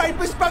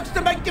newspaper's supposed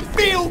to make you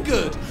feel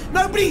good.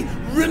 Nobody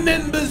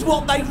remembers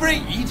what they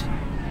read.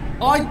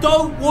 I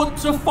don't want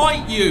to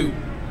fight you.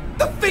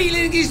 The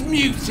feeling is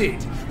muted.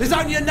 There's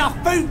only enough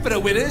food for the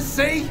winners,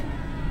 see?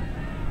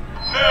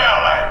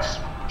 Now, lads,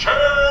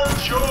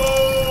 choose your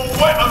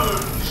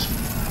weapons.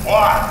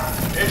 One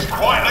is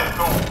quite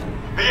lethal.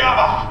 The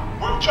other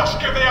will just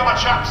give the other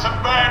chap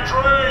some bad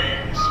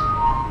dreams.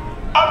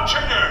 Up to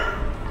you.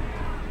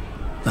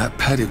 That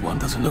padded one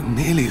doesn't look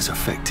nearly as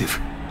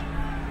effective.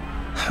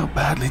 How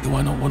badly do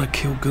I not want to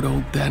kill good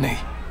old Danny?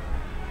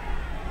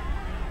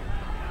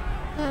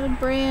 Padded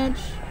branch.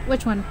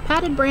 Which one?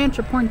 Padded branch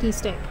or pointy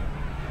stick?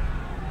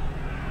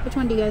 Which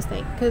one do you guys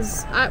think?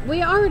 Because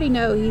we already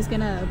know he's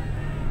gonna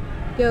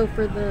go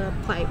for the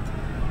pipe.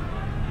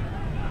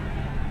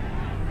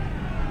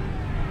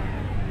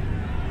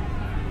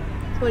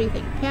 So what do you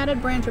think?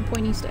 Padded branch or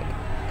pointy stick?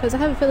 Because I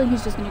have a feeling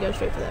he's just gonna go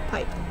straight for that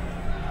pipe.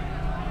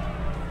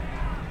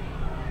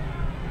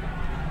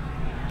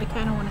 I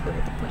kind of want to go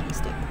with the pointy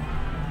stick.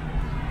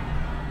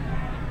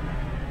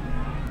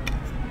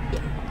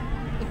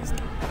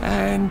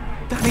 And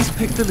Danny's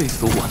picked the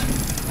lethal one.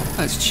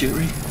 That's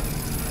cheery.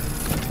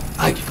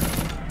 Hey,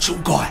 little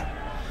guy,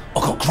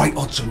 I've got great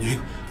odds on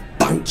you.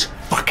 Don't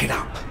fuck it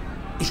up.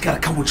 He's gonna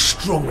come on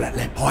strong with that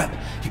lead pipe.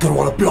 You're gonna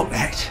want to block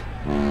that.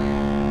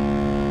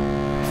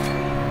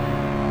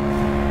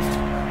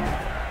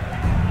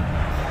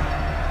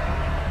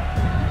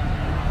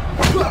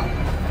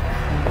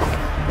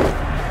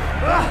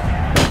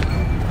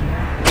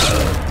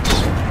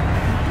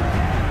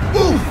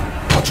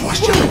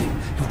 Twice jumping,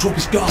 he'll drop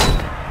his guard.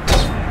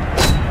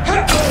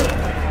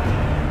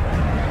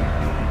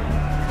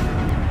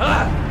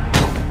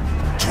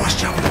 Twice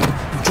jumping,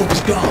 he'll drop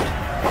his guard.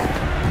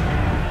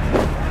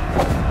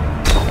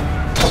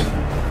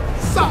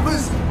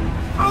 Supper's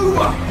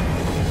over!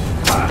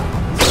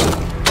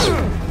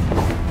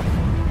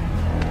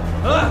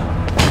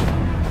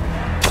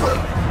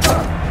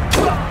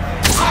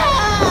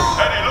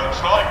 And it looks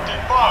like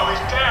Defoe is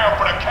down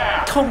for the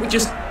count. Can't we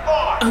just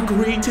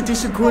agree to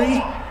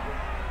disagree?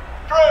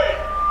 3,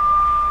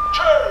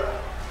 2,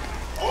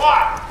 1.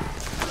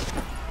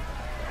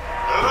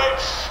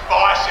 Let's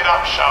spice it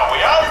up, shall we,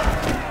 eh?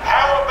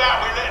 How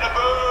about we let the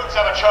birds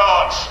have a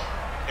chance?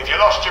 If you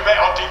lost your bet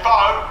on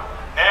Defoe,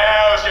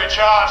 now's your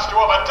chance to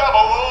have a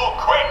double or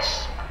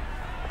quits.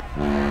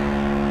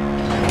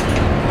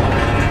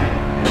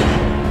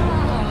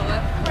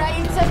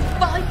 Afraid to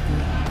fight?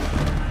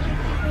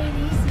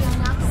 Really easy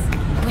on us.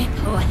 We're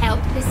poor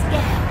helpless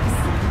girls.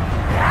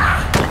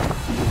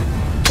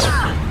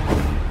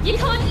 You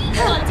can't eat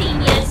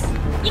gardenias.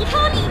 You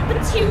can't eat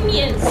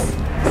petunias.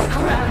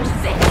 Gross.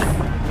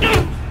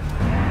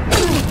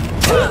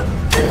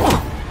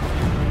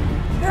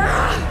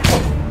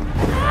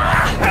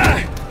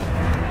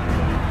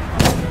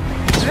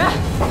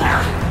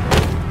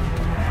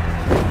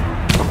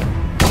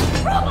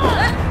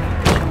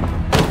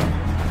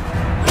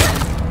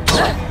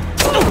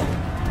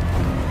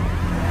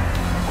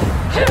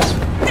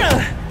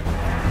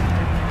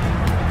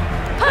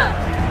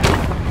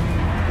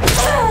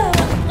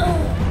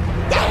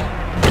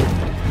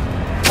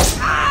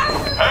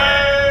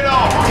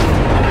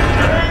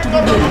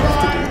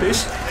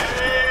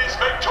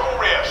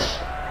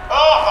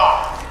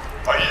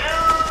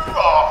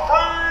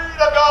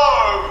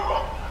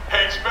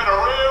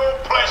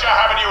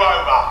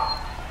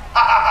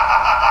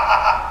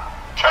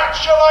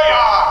 Catch you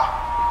later!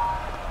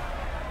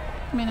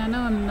 I mean, I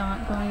know I'm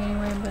not going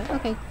anywhere, but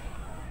okay.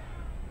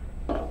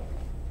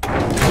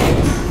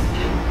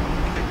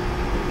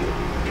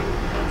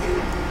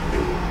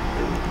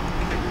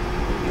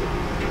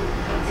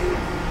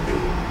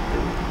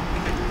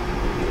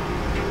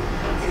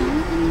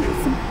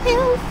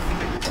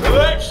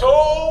 Let's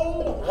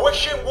all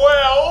wish him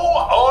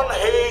well on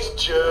his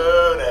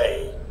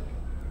journey.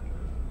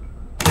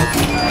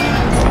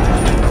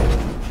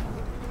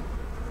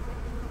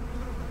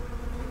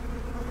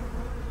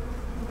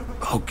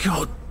 Oh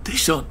God,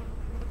 this on.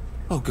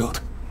 Oh God.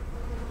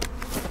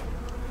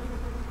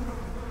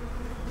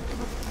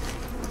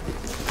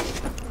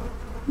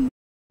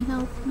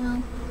 Health?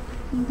 No.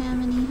 You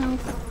have any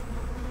health?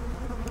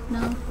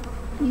 No.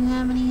 You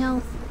have any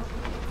health?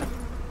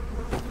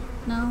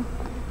 No.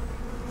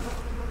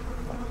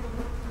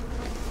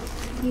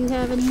 You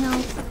have any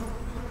health?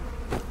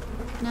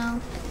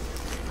 No.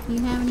 You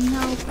have any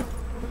health?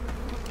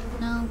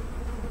 No.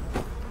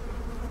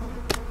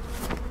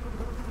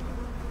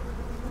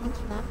 Thanks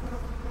for that.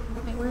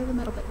 Wait, where are the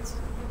metal bits?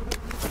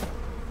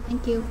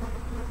 Thank you.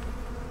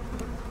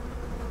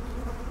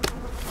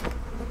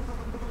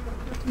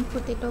 Some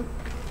potato.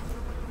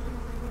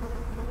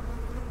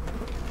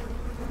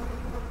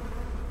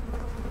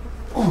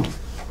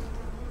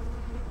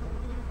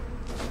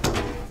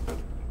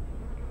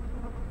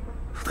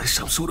 There's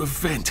some sort of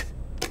vent.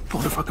 I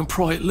wonder if I can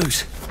pry it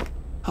loose.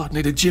 I'd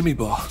need a jimmy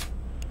bar.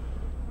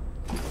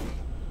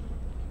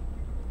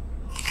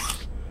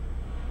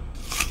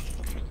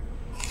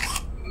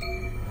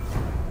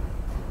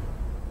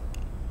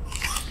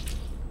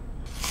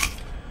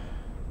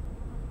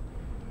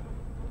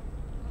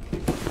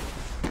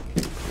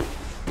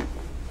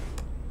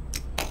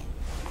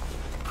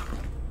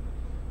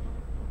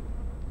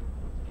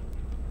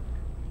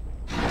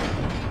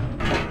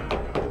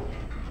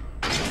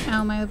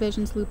 Ow, my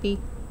vision's loopy.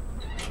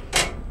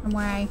 From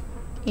where I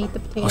ate the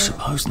potato. I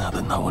suppose now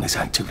that no one is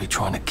actively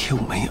trying to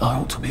kill me, I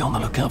ought to be on the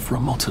lookout for a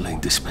motoline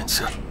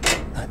dispenser.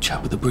 That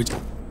chap with the bridge.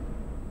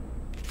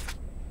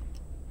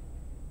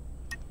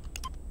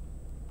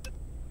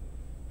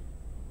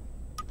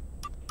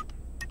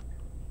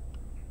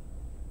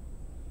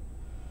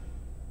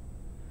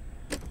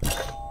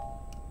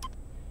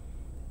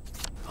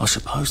 I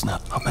suppose now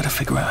I better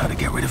figure out how to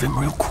get rid of him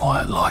real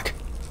quiet like.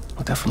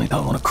 I definitely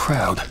don't want a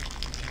crowd.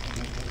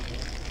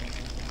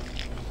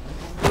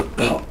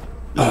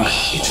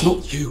 It's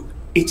not you,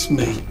 it's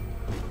me.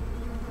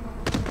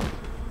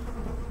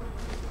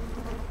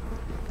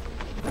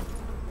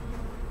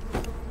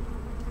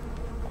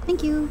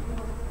 Thank you.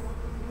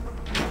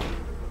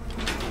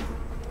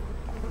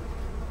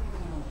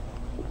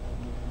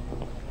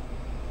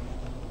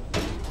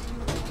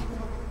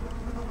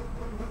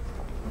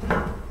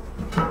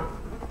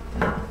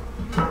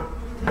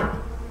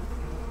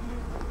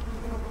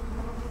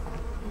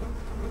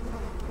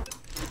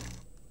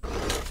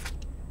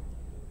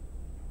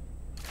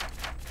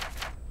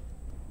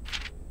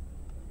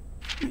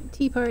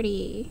 Tea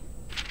party.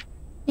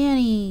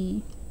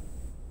 Annie.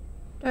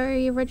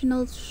 Dari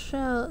original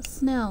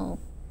Snell.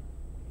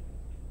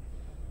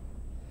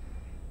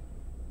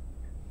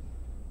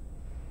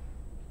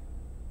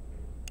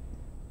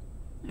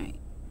 Alright.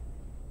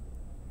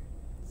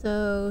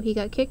 So he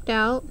got kicked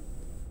out.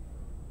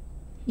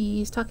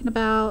 He's talking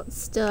about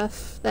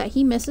stuff that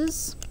he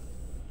misses.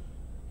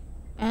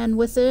 And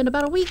within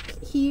about a week,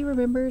 he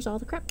remembers all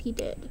the crap he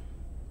did.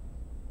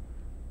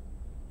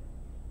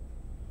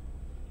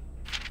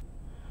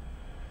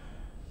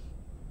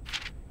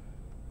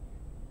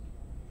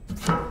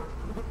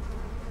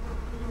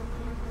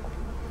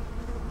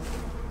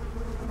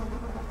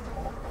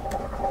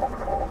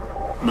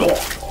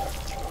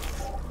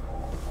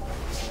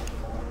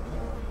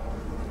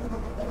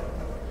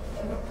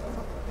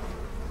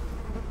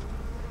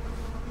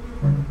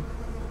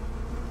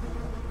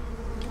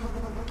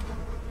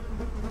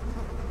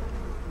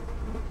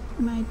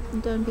 Am I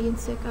done being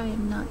sick? I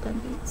am not done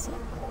being sick.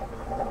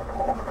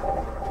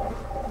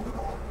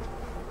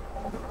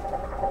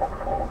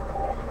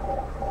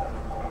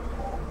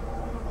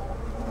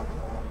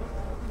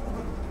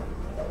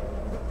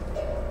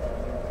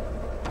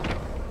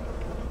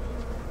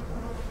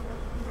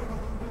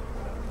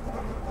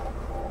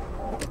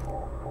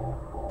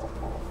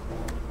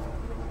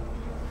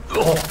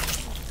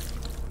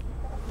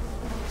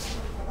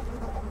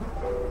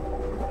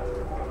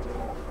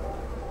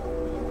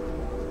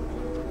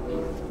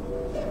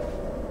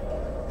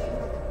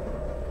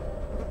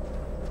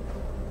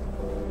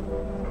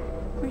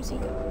 Where's he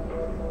go?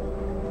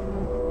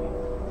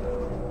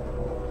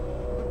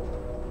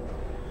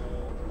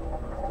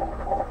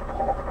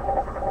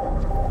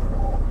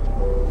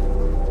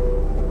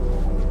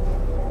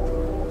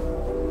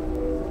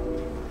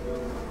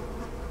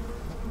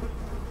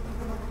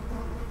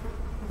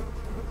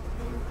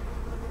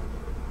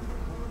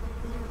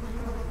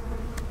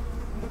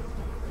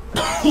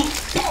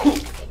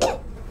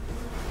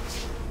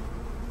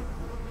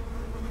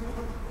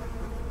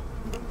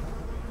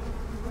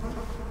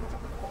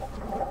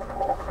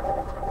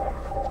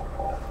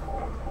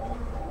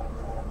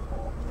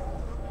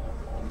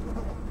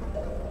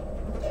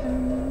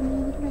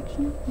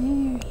 There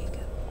you go.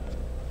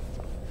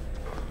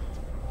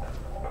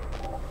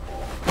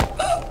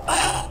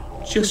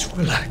 Just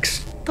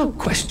relax. Don't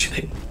question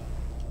it.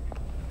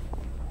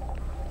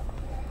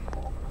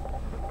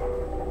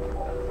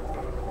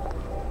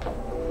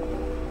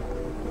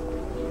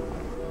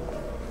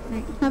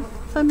 Alright, have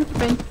fun with your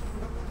friend.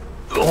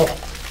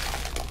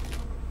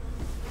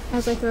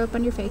 As I throw up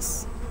on your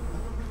face.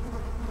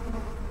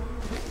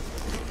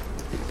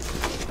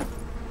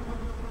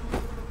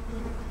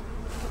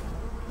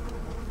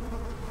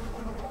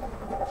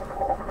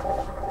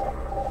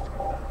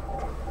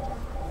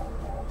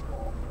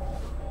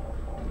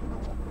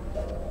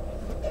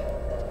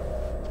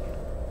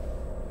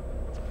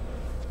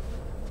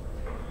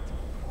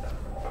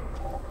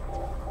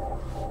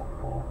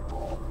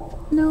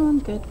 No, I'm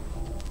good.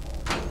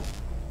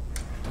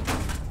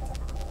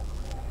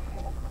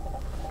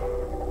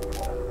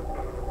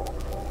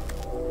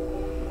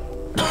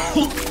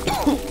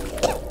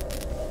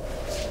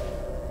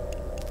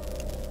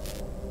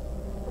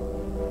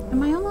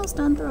 Am I almost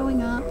done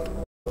throwing up?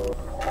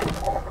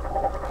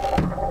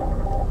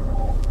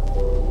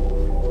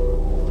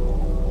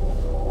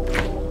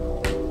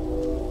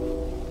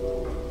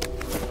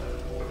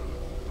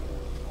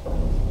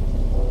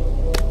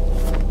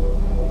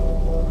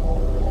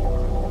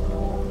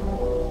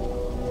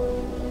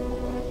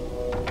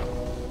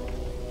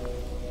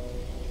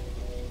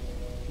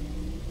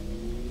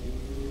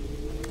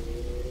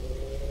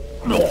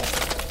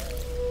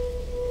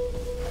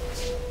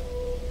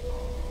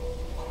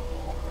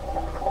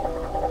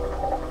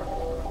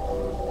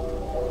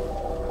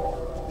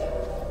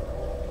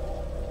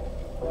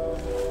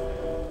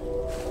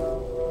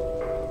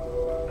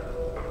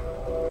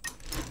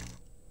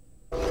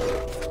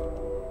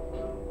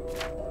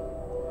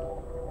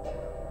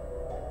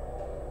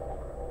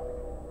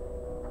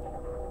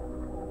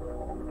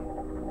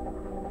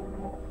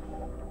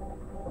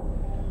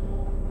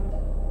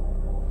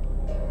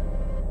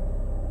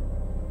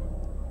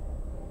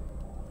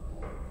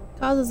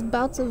 Causes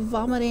bouts of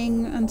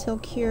vomiting until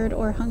cured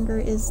or hunger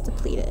is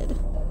depleted.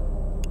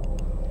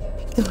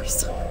 There was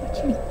so much.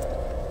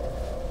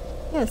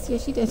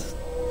 Yes, she did.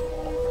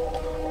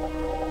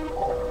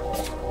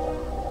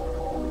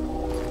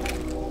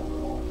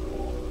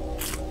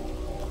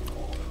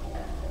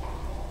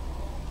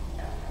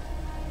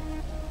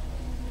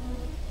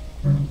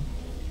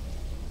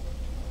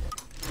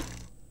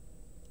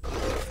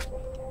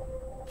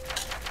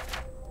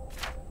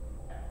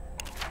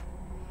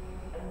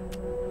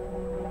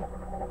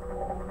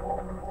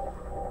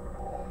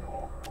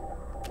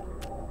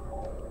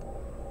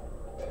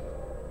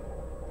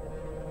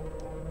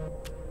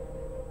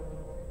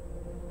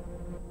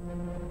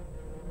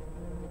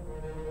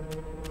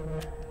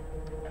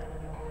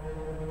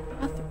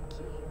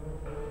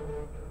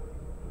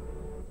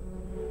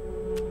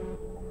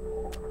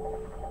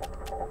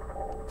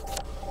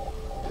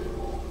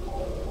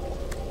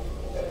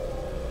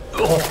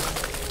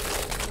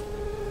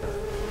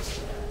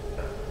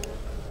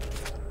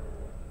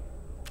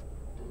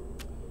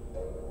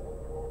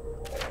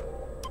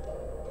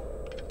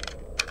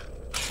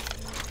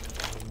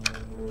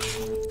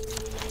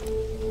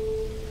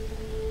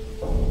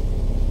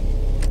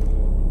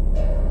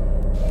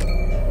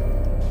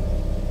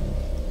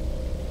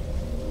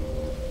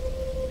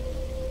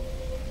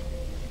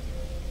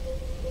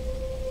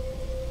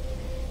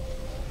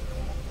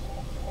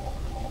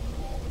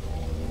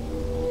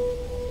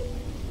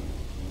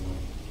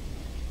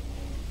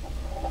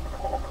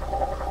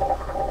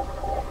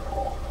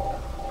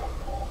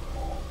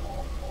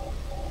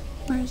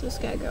 this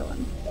guy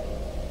going?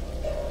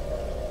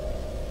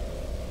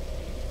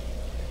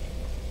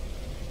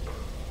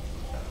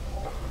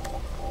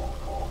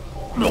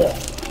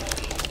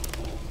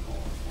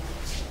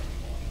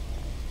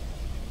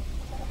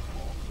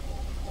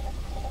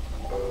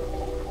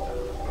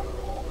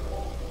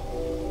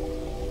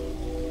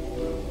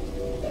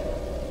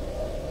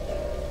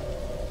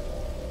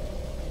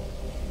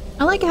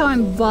 I like how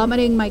I'm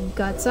vomiting my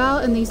guts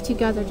out and these two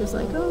guys are just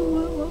like,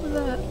 oh, what was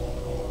that?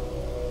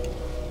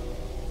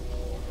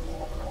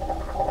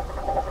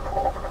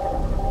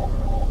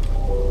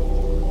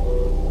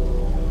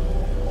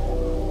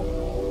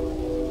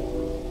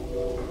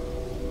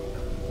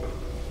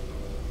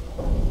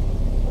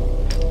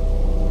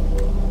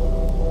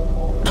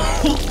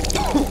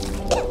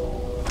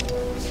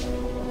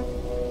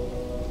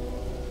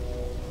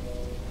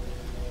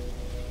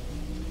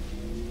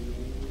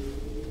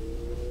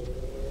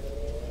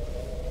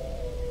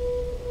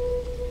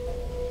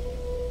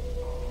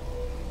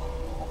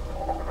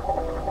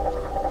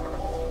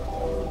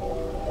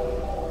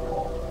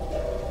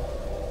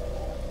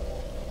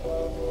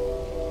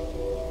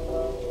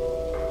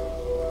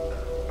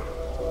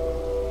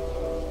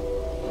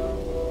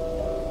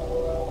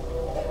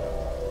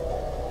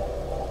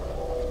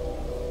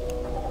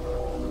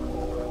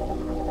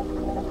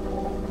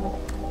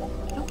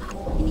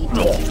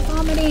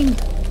 Vomiting.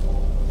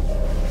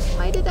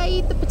 Why did I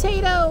eat the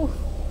potato?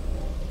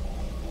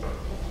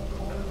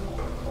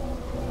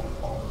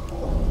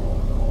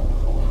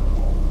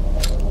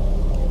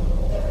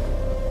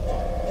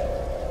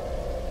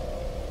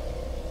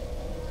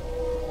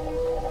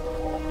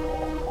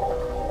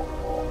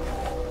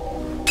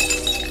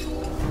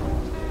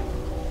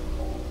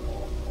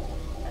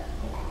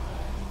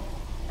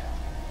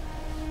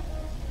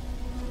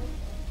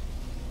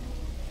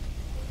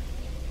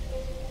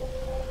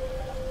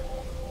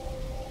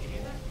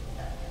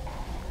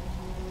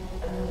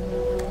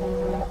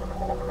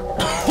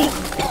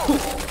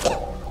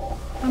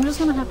 I'm just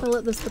gonna have to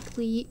let this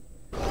deplete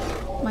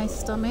my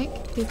stomach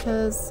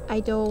because I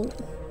don't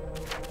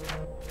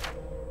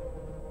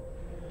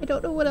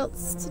know what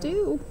else to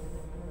do.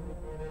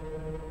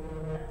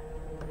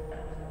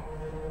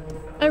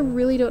 I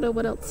really don't know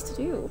what else to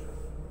do.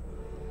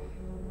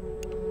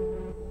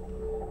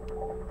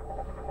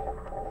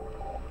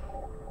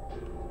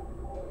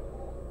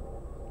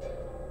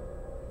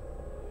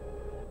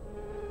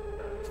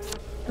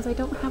 Because I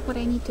don't have what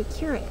I need to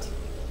cure it.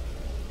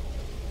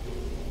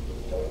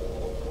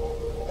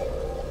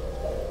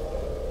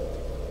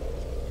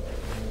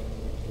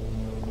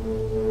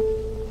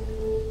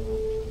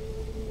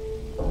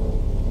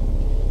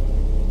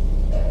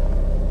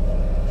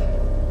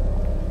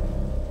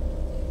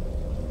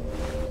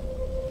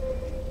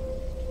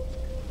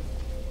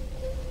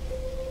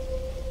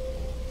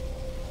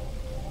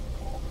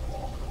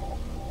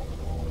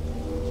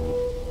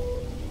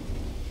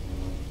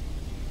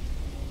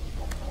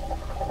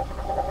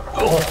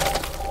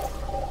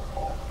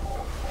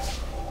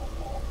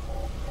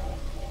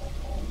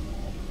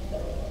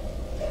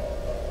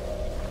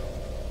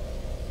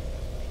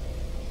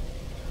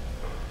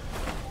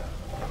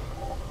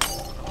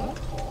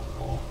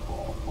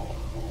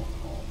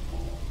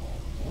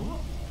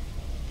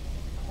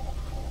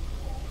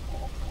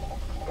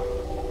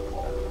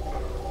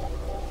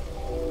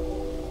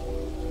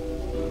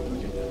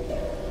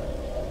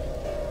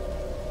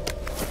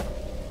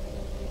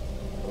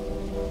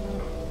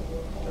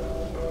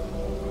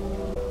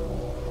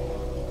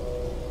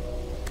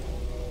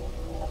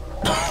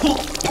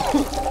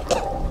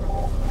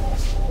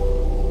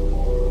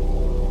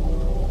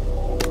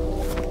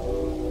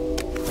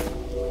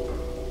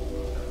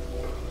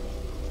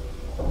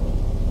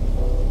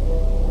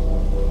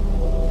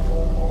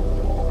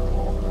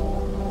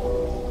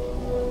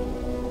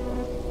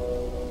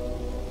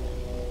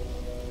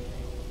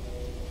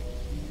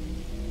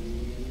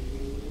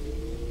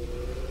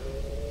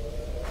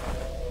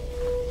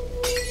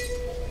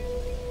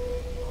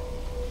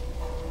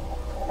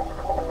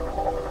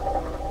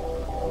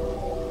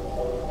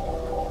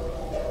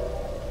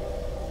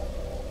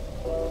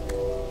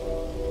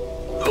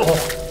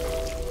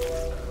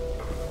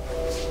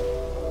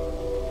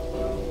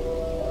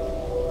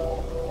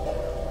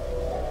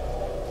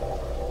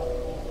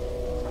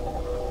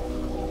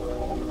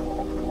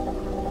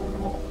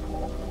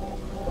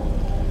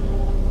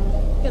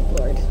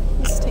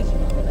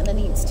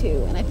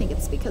 Too, and I think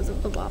it's because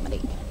of the vomiting.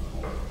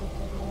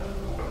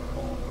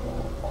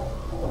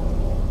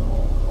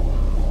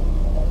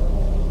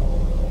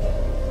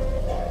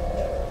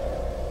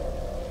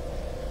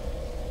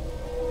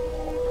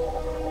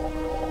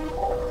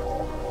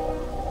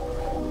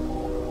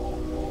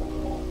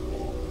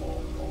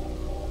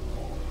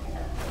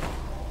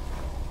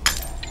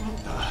 What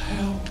the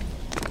hell?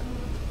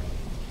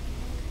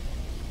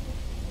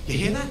 You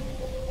hear that?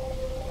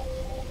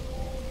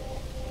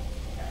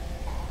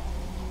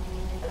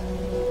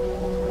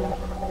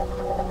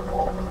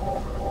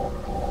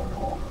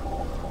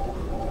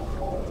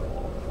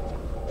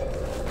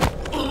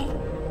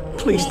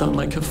 Please don't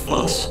make a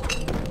fuss.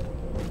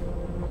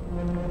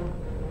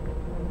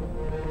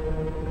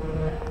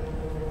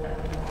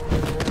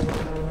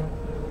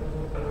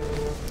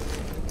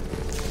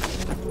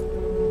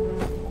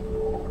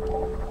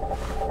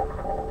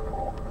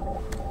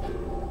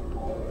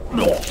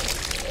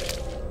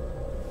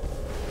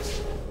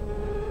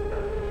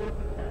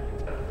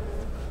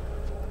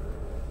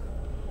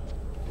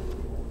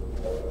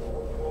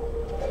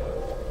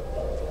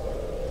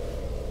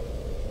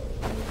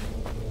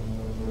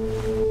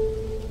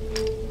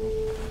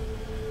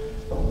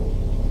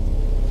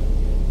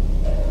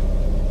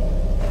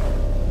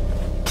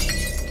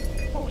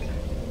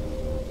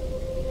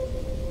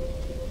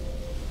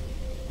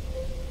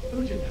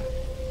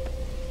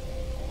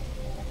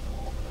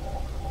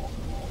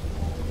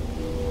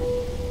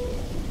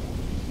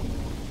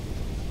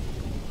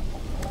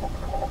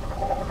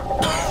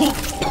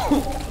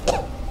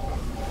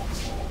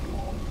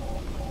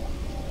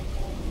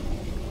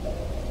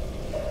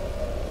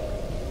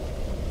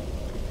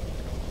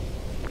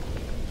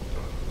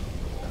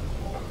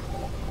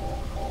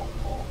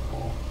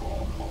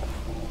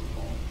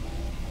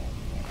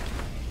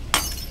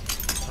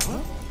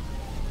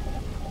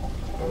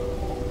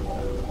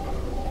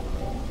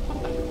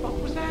 What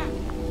was that?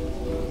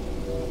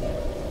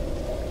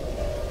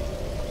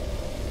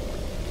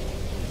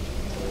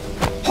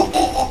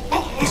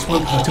 This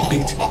won't hurt a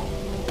bit.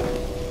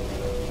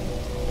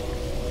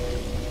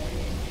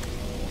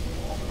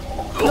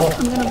 Nope,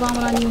 I'm gonna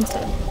vomit on you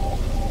instead.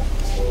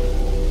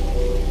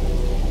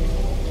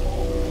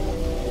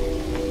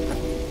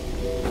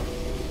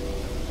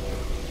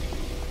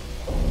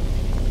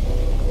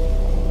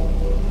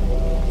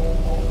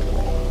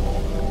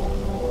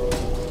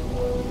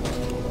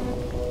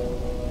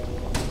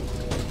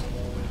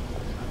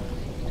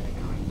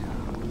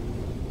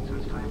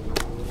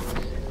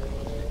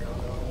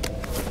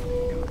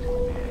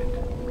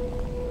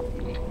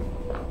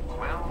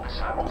 Well, the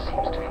sun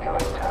seems to be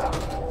going down,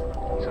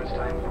 so it's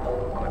time for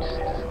all good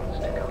citizens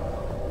to go.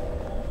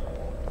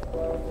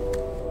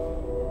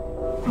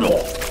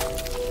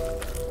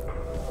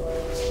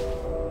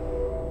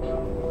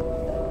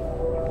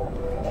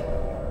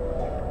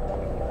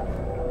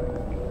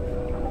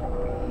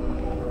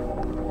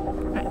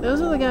 Alright,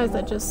 those are the guys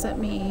that just sent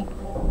me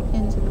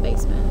into the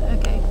basement.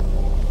 Okay.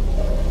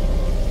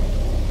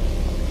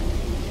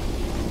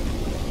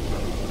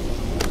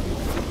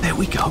 There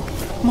we go.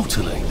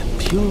 Motoline,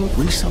 pure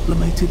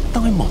resublimated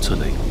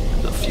dimotylene.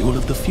 The fuel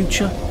of the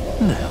future,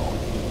 now.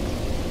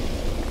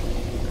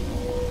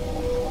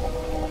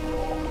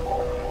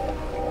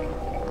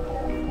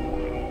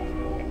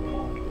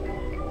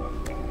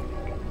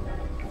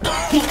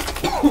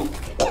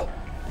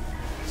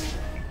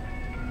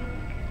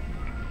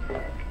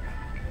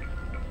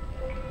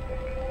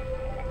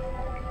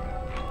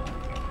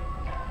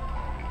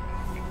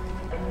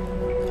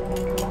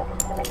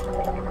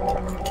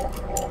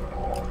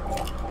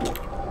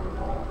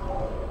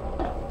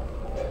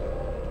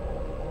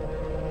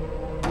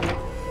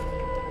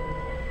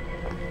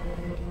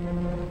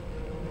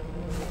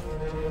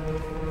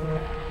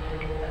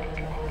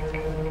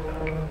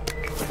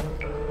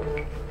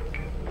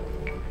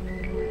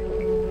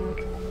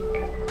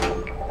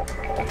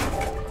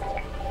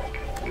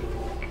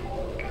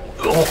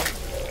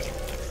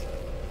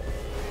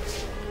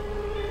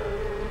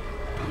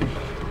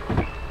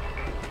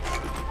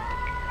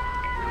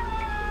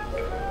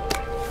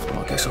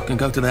 I guess I can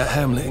go to that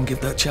hamlet and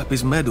give that chap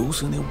his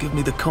medals, and he'll give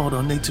me the card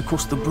I need to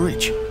cross the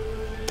bridge. To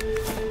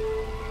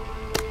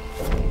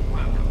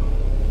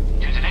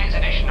today's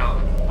edition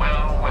of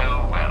Well,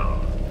 Well,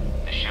 Well,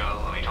 the show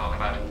where we talk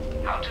about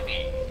how to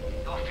be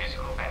your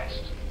physical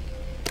best.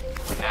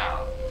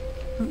 Now,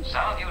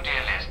 some of you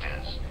dear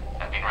listeners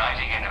have been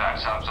writing in about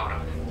some sort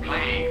of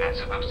plague that's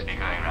supposed to be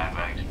going around,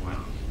 right?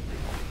 Well,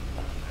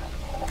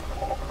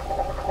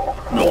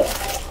 No.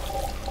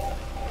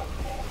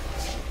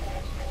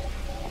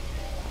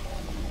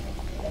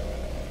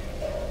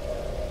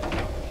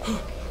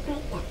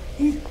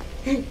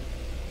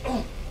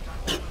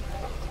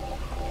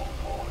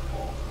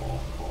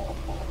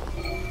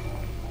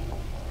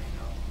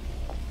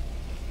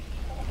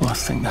 Well, I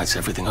think that's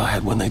everything I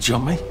had when they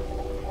jumped me.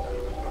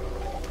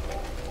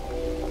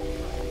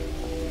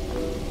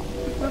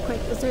 Real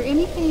quick, is there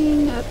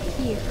anything up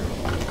here?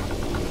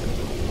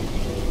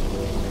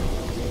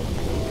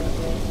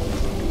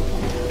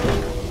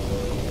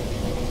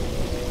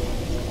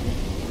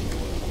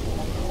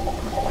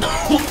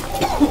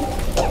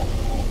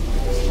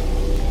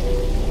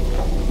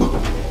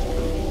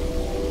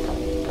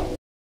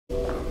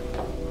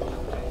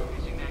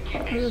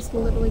 Or is this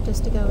literally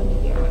just to go into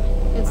here?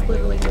 It's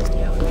literally just to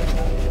go into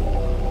here.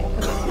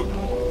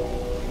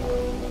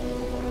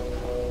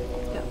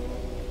 Okay. Go.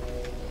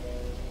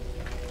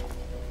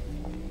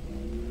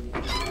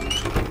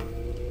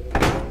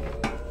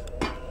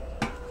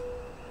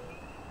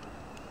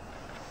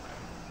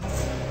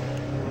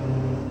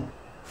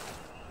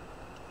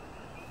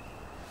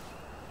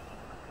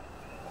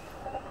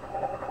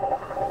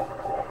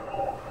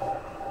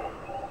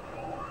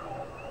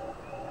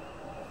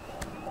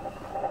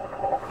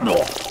 No.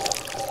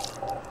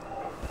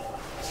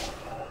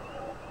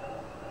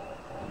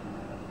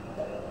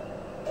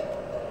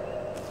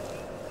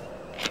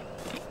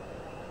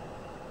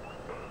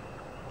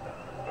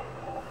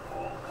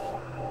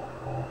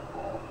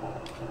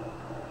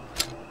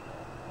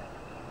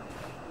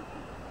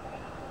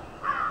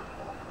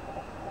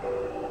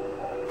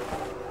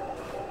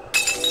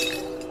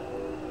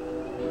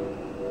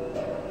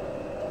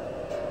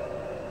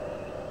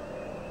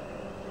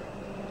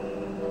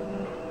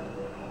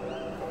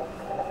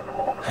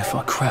 If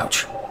I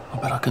crouch, I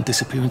bet I can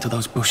disappear into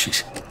those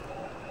bushes.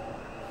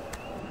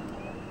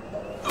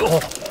 Oh.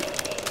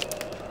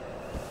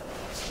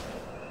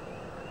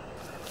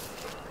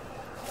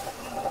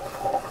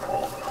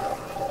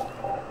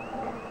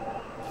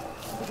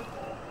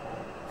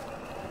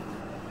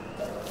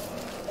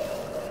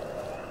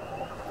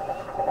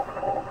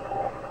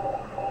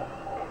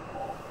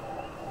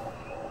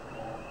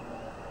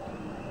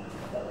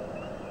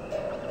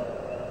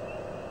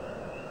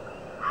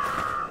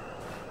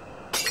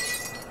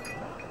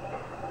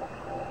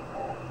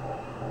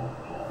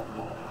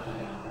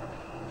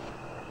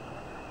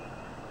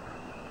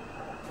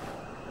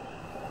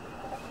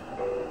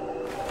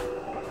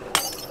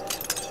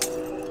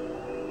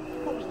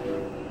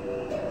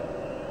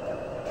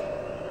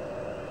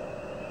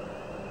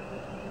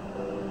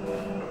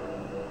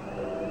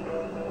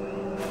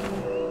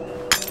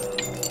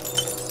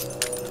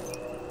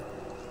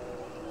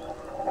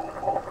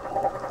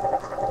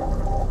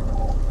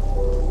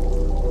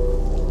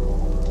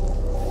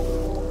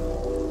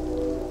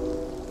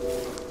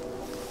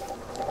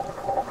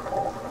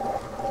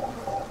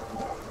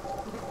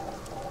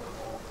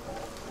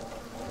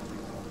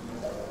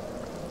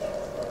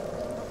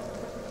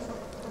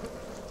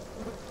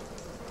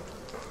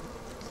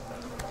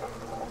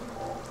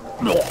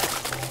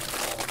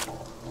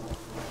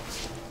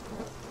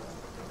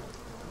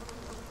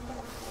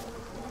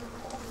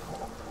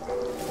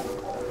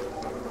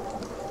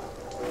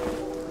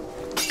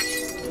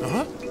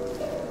 Uh-huh.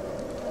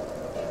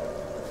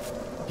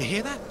 You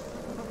hear that?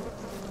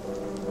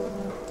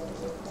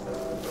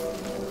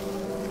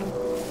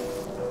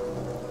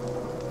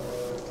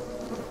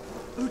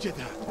 Who did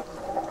that?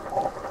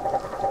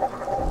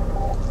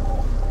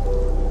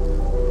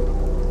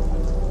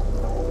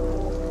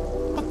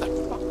 What the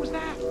fuck was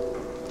that? I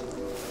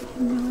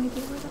have no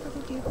idea what that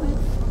other dude went.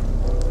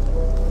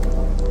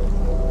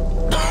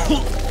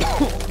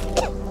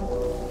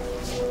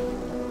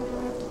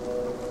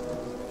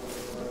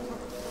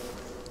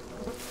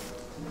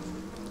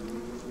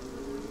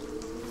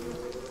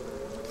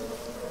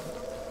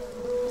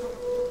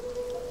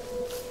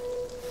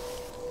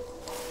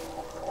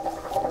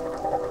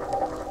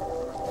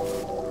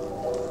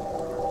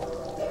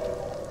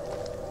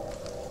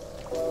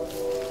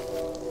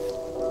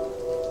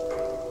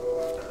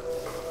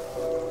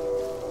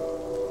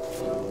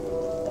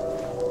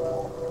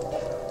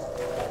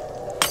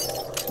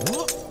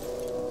 What?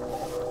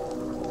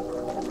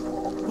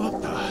 What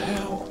the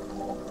hell?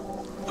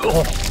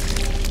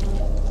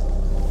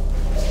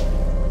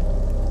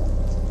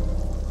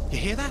 You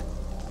hear that?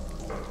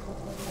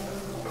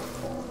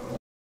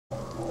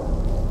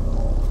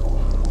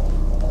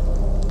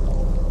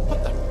 What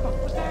the fuck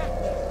was that?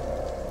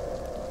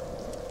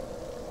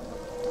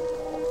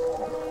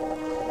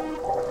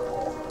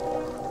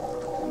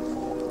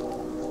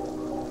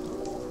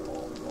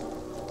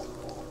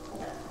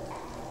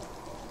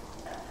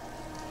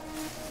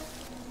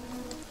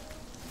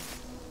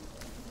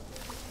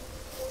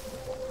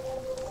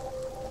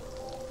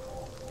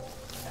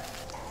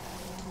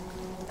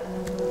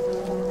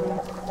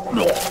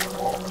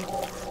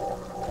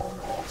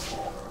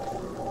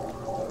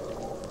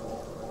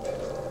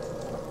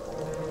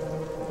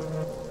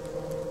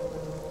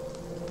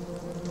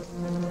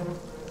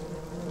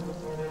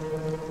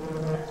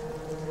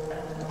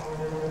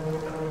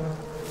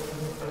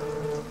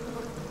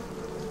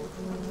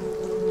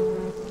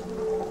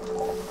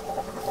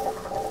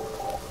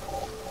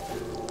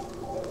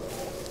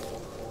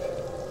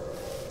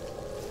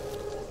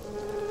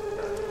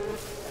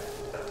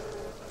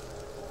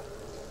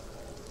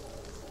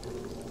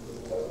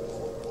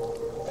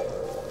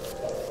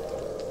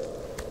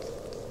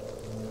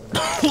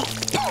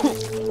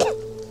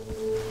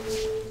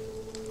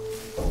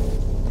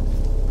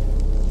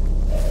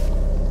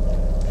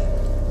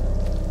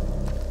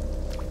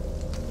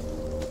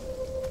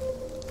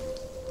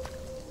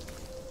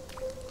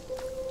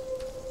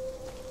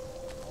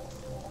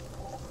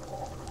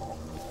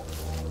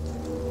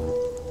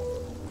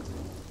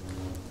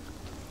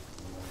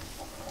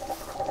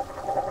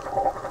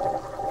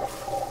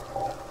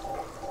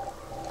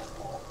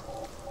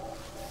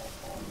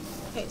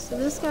 Okay, so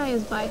this guy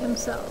is by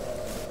himself.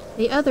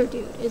 The other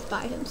dude is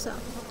by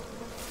himself.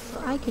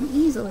 So I can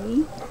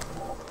easily...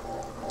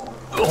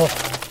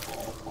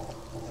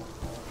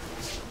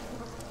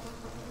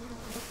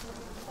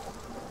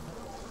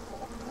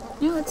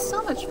 You know, it's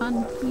so much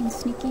fun being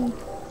sneaky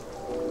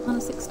on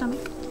a sick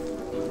stomach.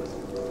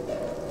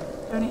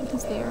 Darn it,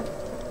 he's there.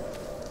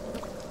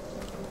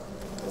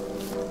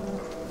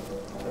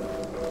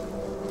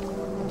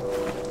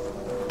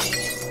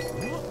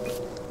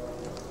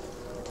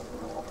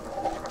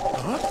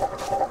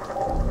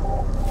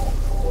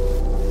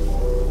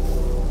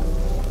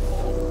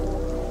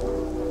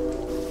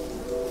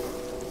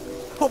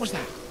 What was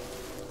that?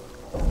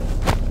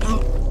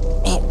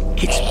 Oh,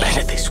 it's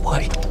better this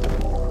way.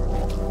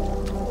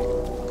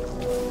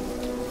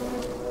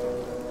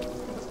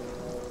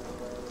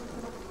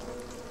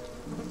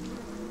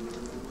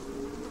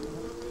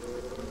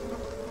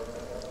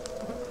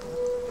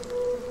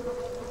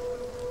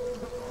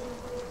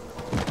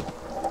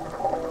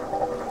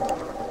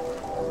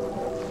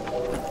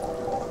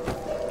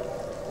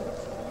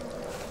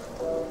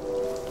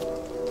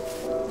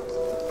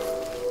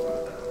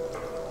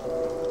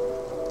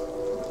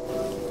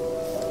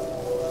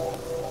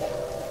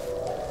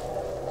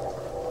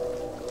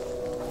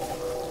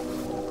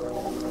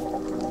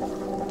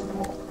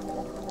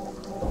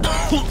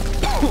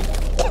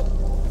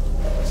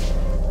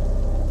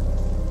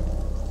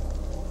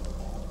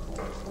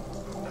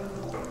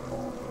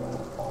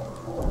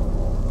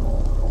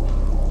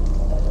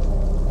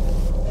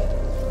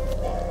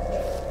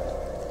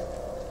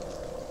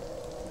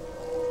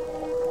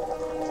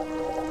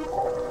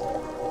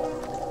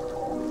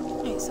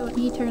 Okay, so when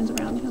he turns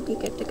around, he'll be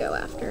good to go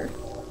after.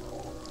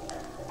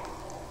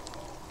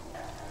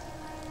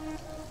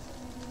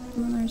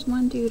 And then there's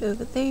one dude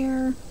over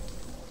there.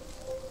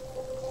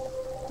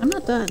 I'm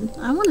not done.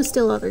 I want to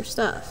steal other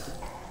stuff.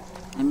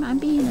 I'm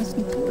being a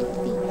sneaky little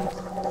thief.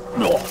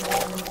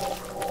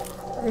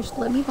 First,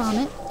 let me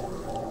vomit.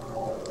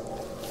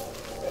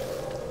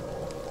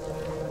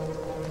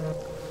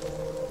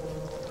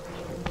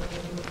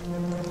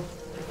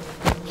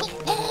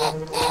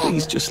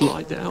 Please just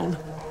lie down.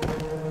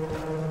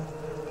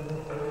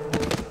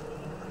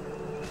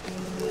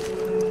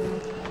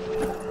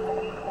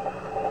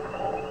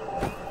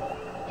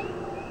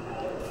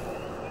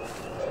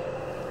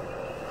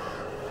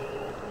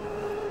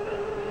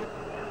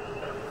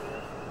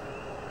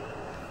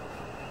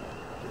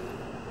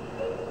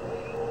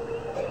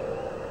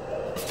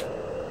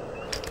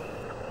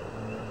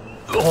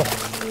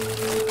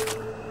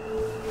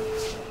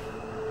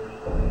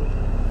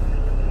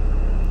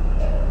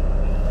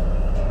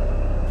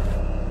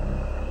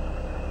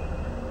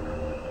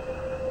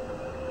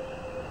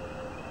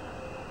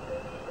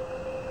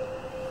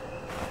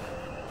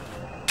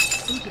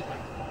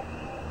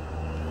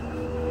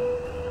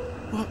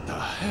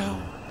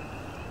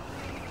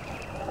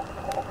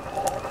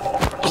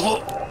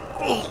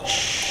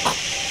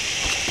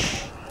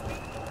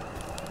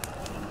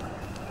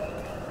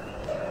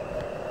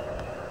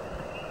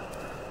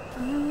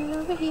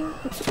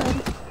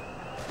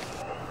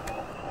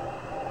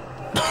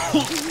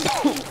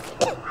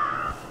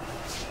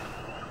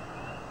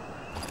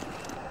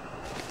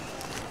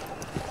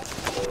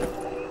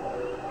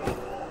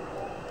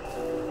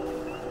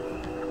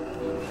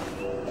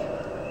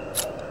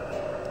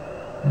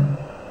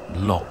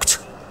 Locked.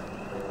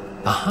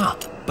 Aha,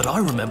 but I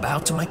remember how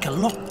to make a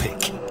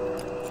lockpick.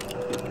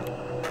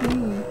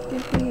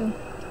 Good for you.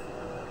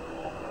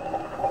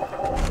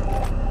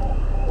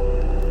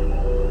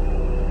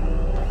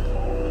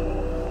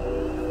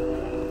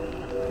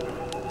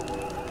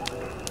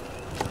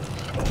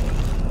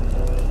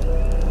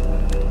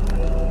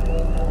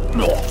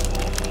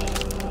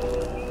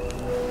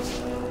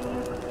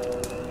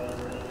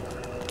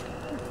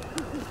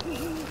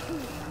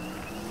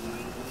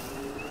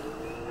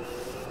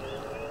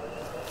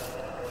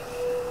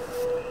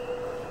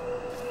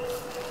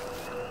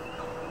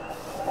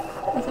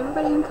 Is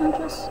everybody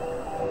unconscious?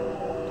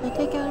 Did I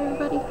take out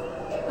everybody?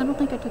 I don't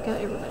think I took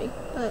out everybody,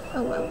 but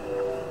oh well.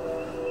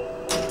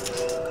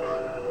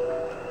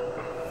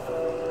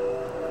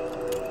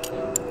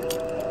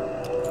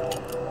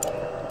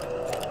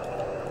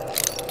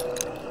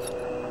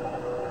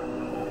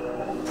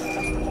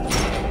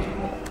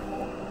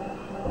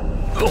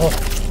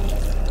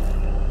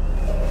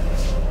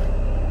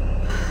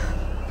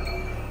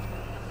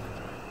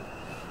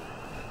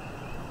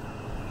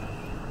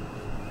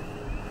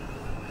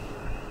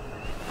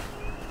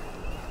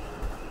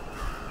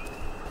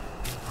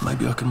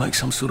 Maybe I can make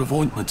some sort of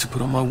ointment to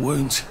put on my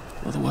wounds.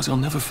 Otherwise I'll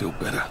never feel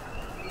better.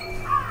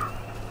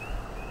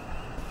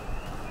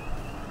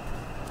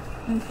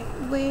 Okay,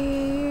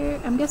 where...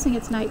 I'm guessing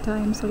it's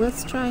nighttime, so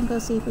let's try and go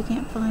see if we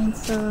can't find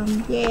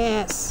some...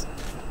 Yes!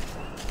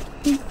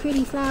 Pink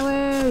pretty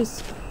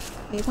flowers!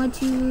 I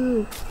want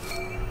you!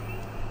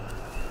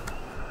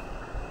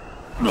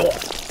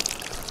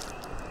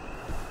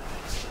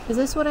 Is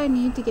this what I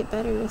need to get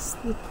better? Is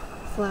the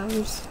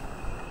flowers?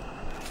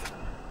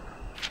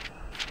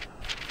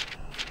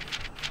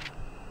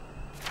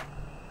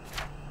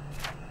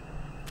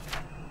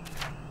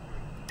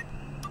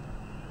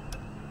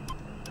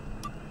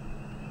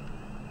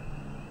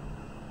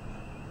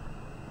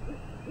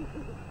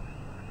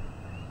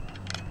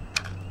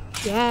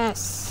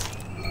 Yes!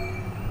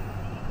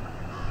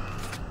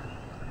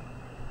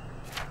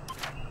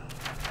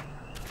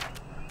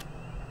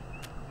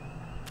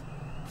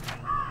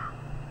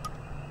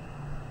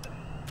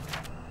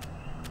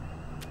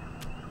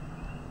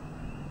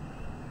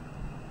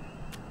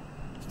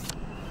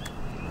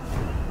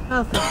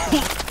 Oh,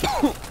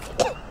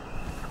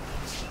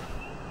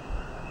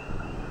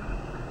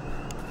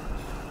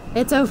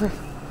 it's over.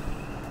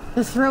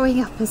 The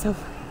throwing up is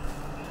over.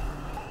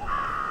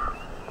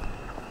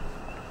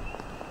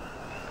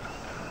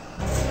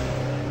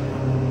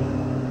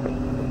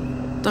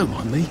 Don't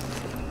mind me.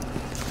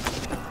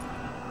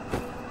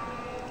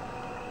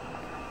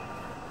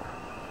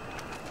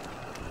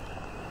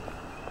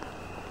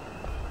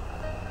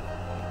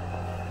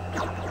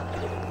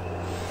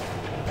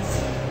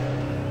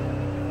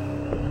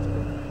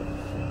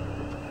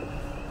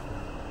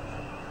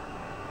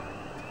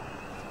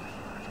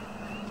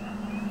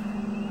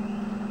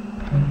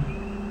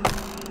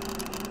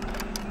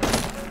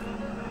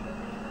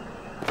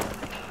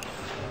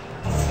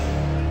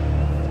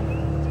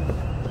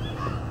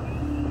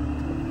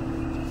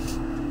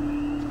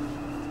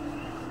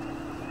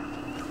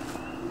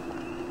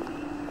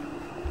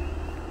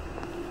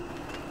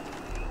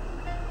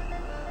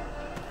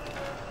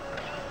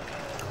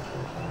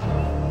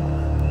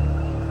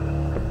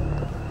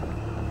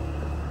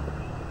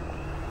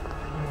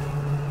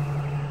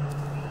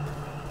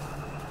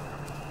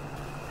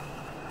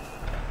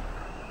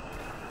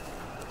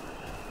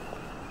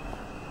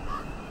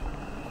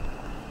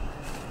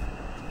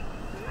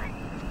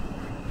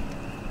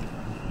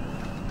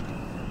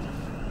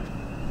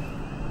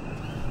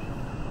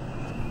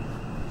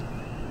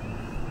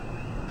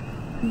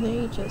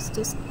 They just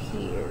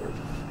disappeared.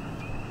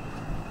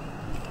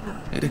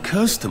 It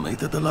occurs to me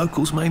that the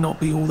locals may not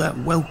be all that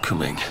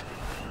welcoming.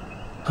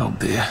 Oh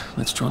dear,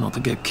 let's try not to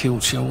get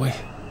killed, shall we?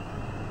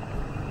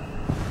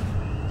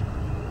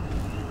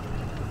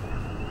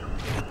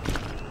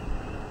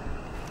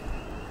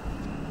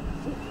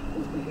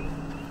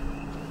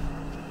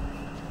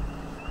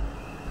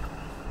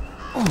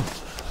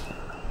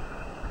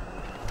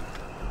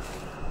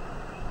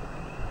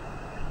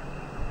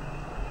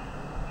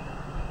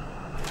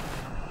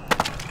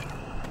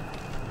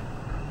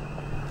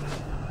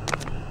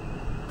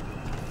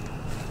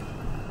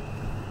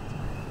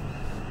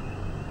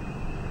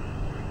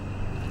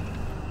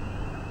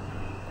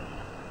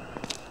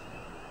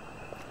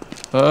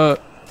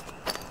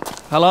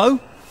 Hello?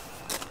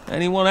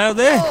 Anyone out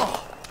there?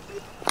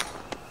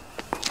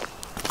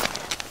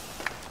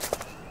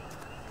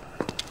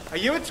 Are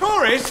you a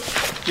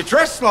tourist? You're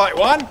dressed like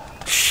one.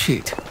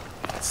 Shit.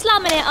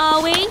 Slumming it,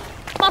 are we?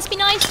 Must be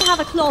nice to have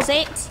a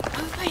closet.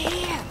 Over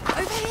here!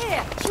 Over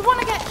here! Do you want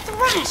to get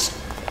thrashed?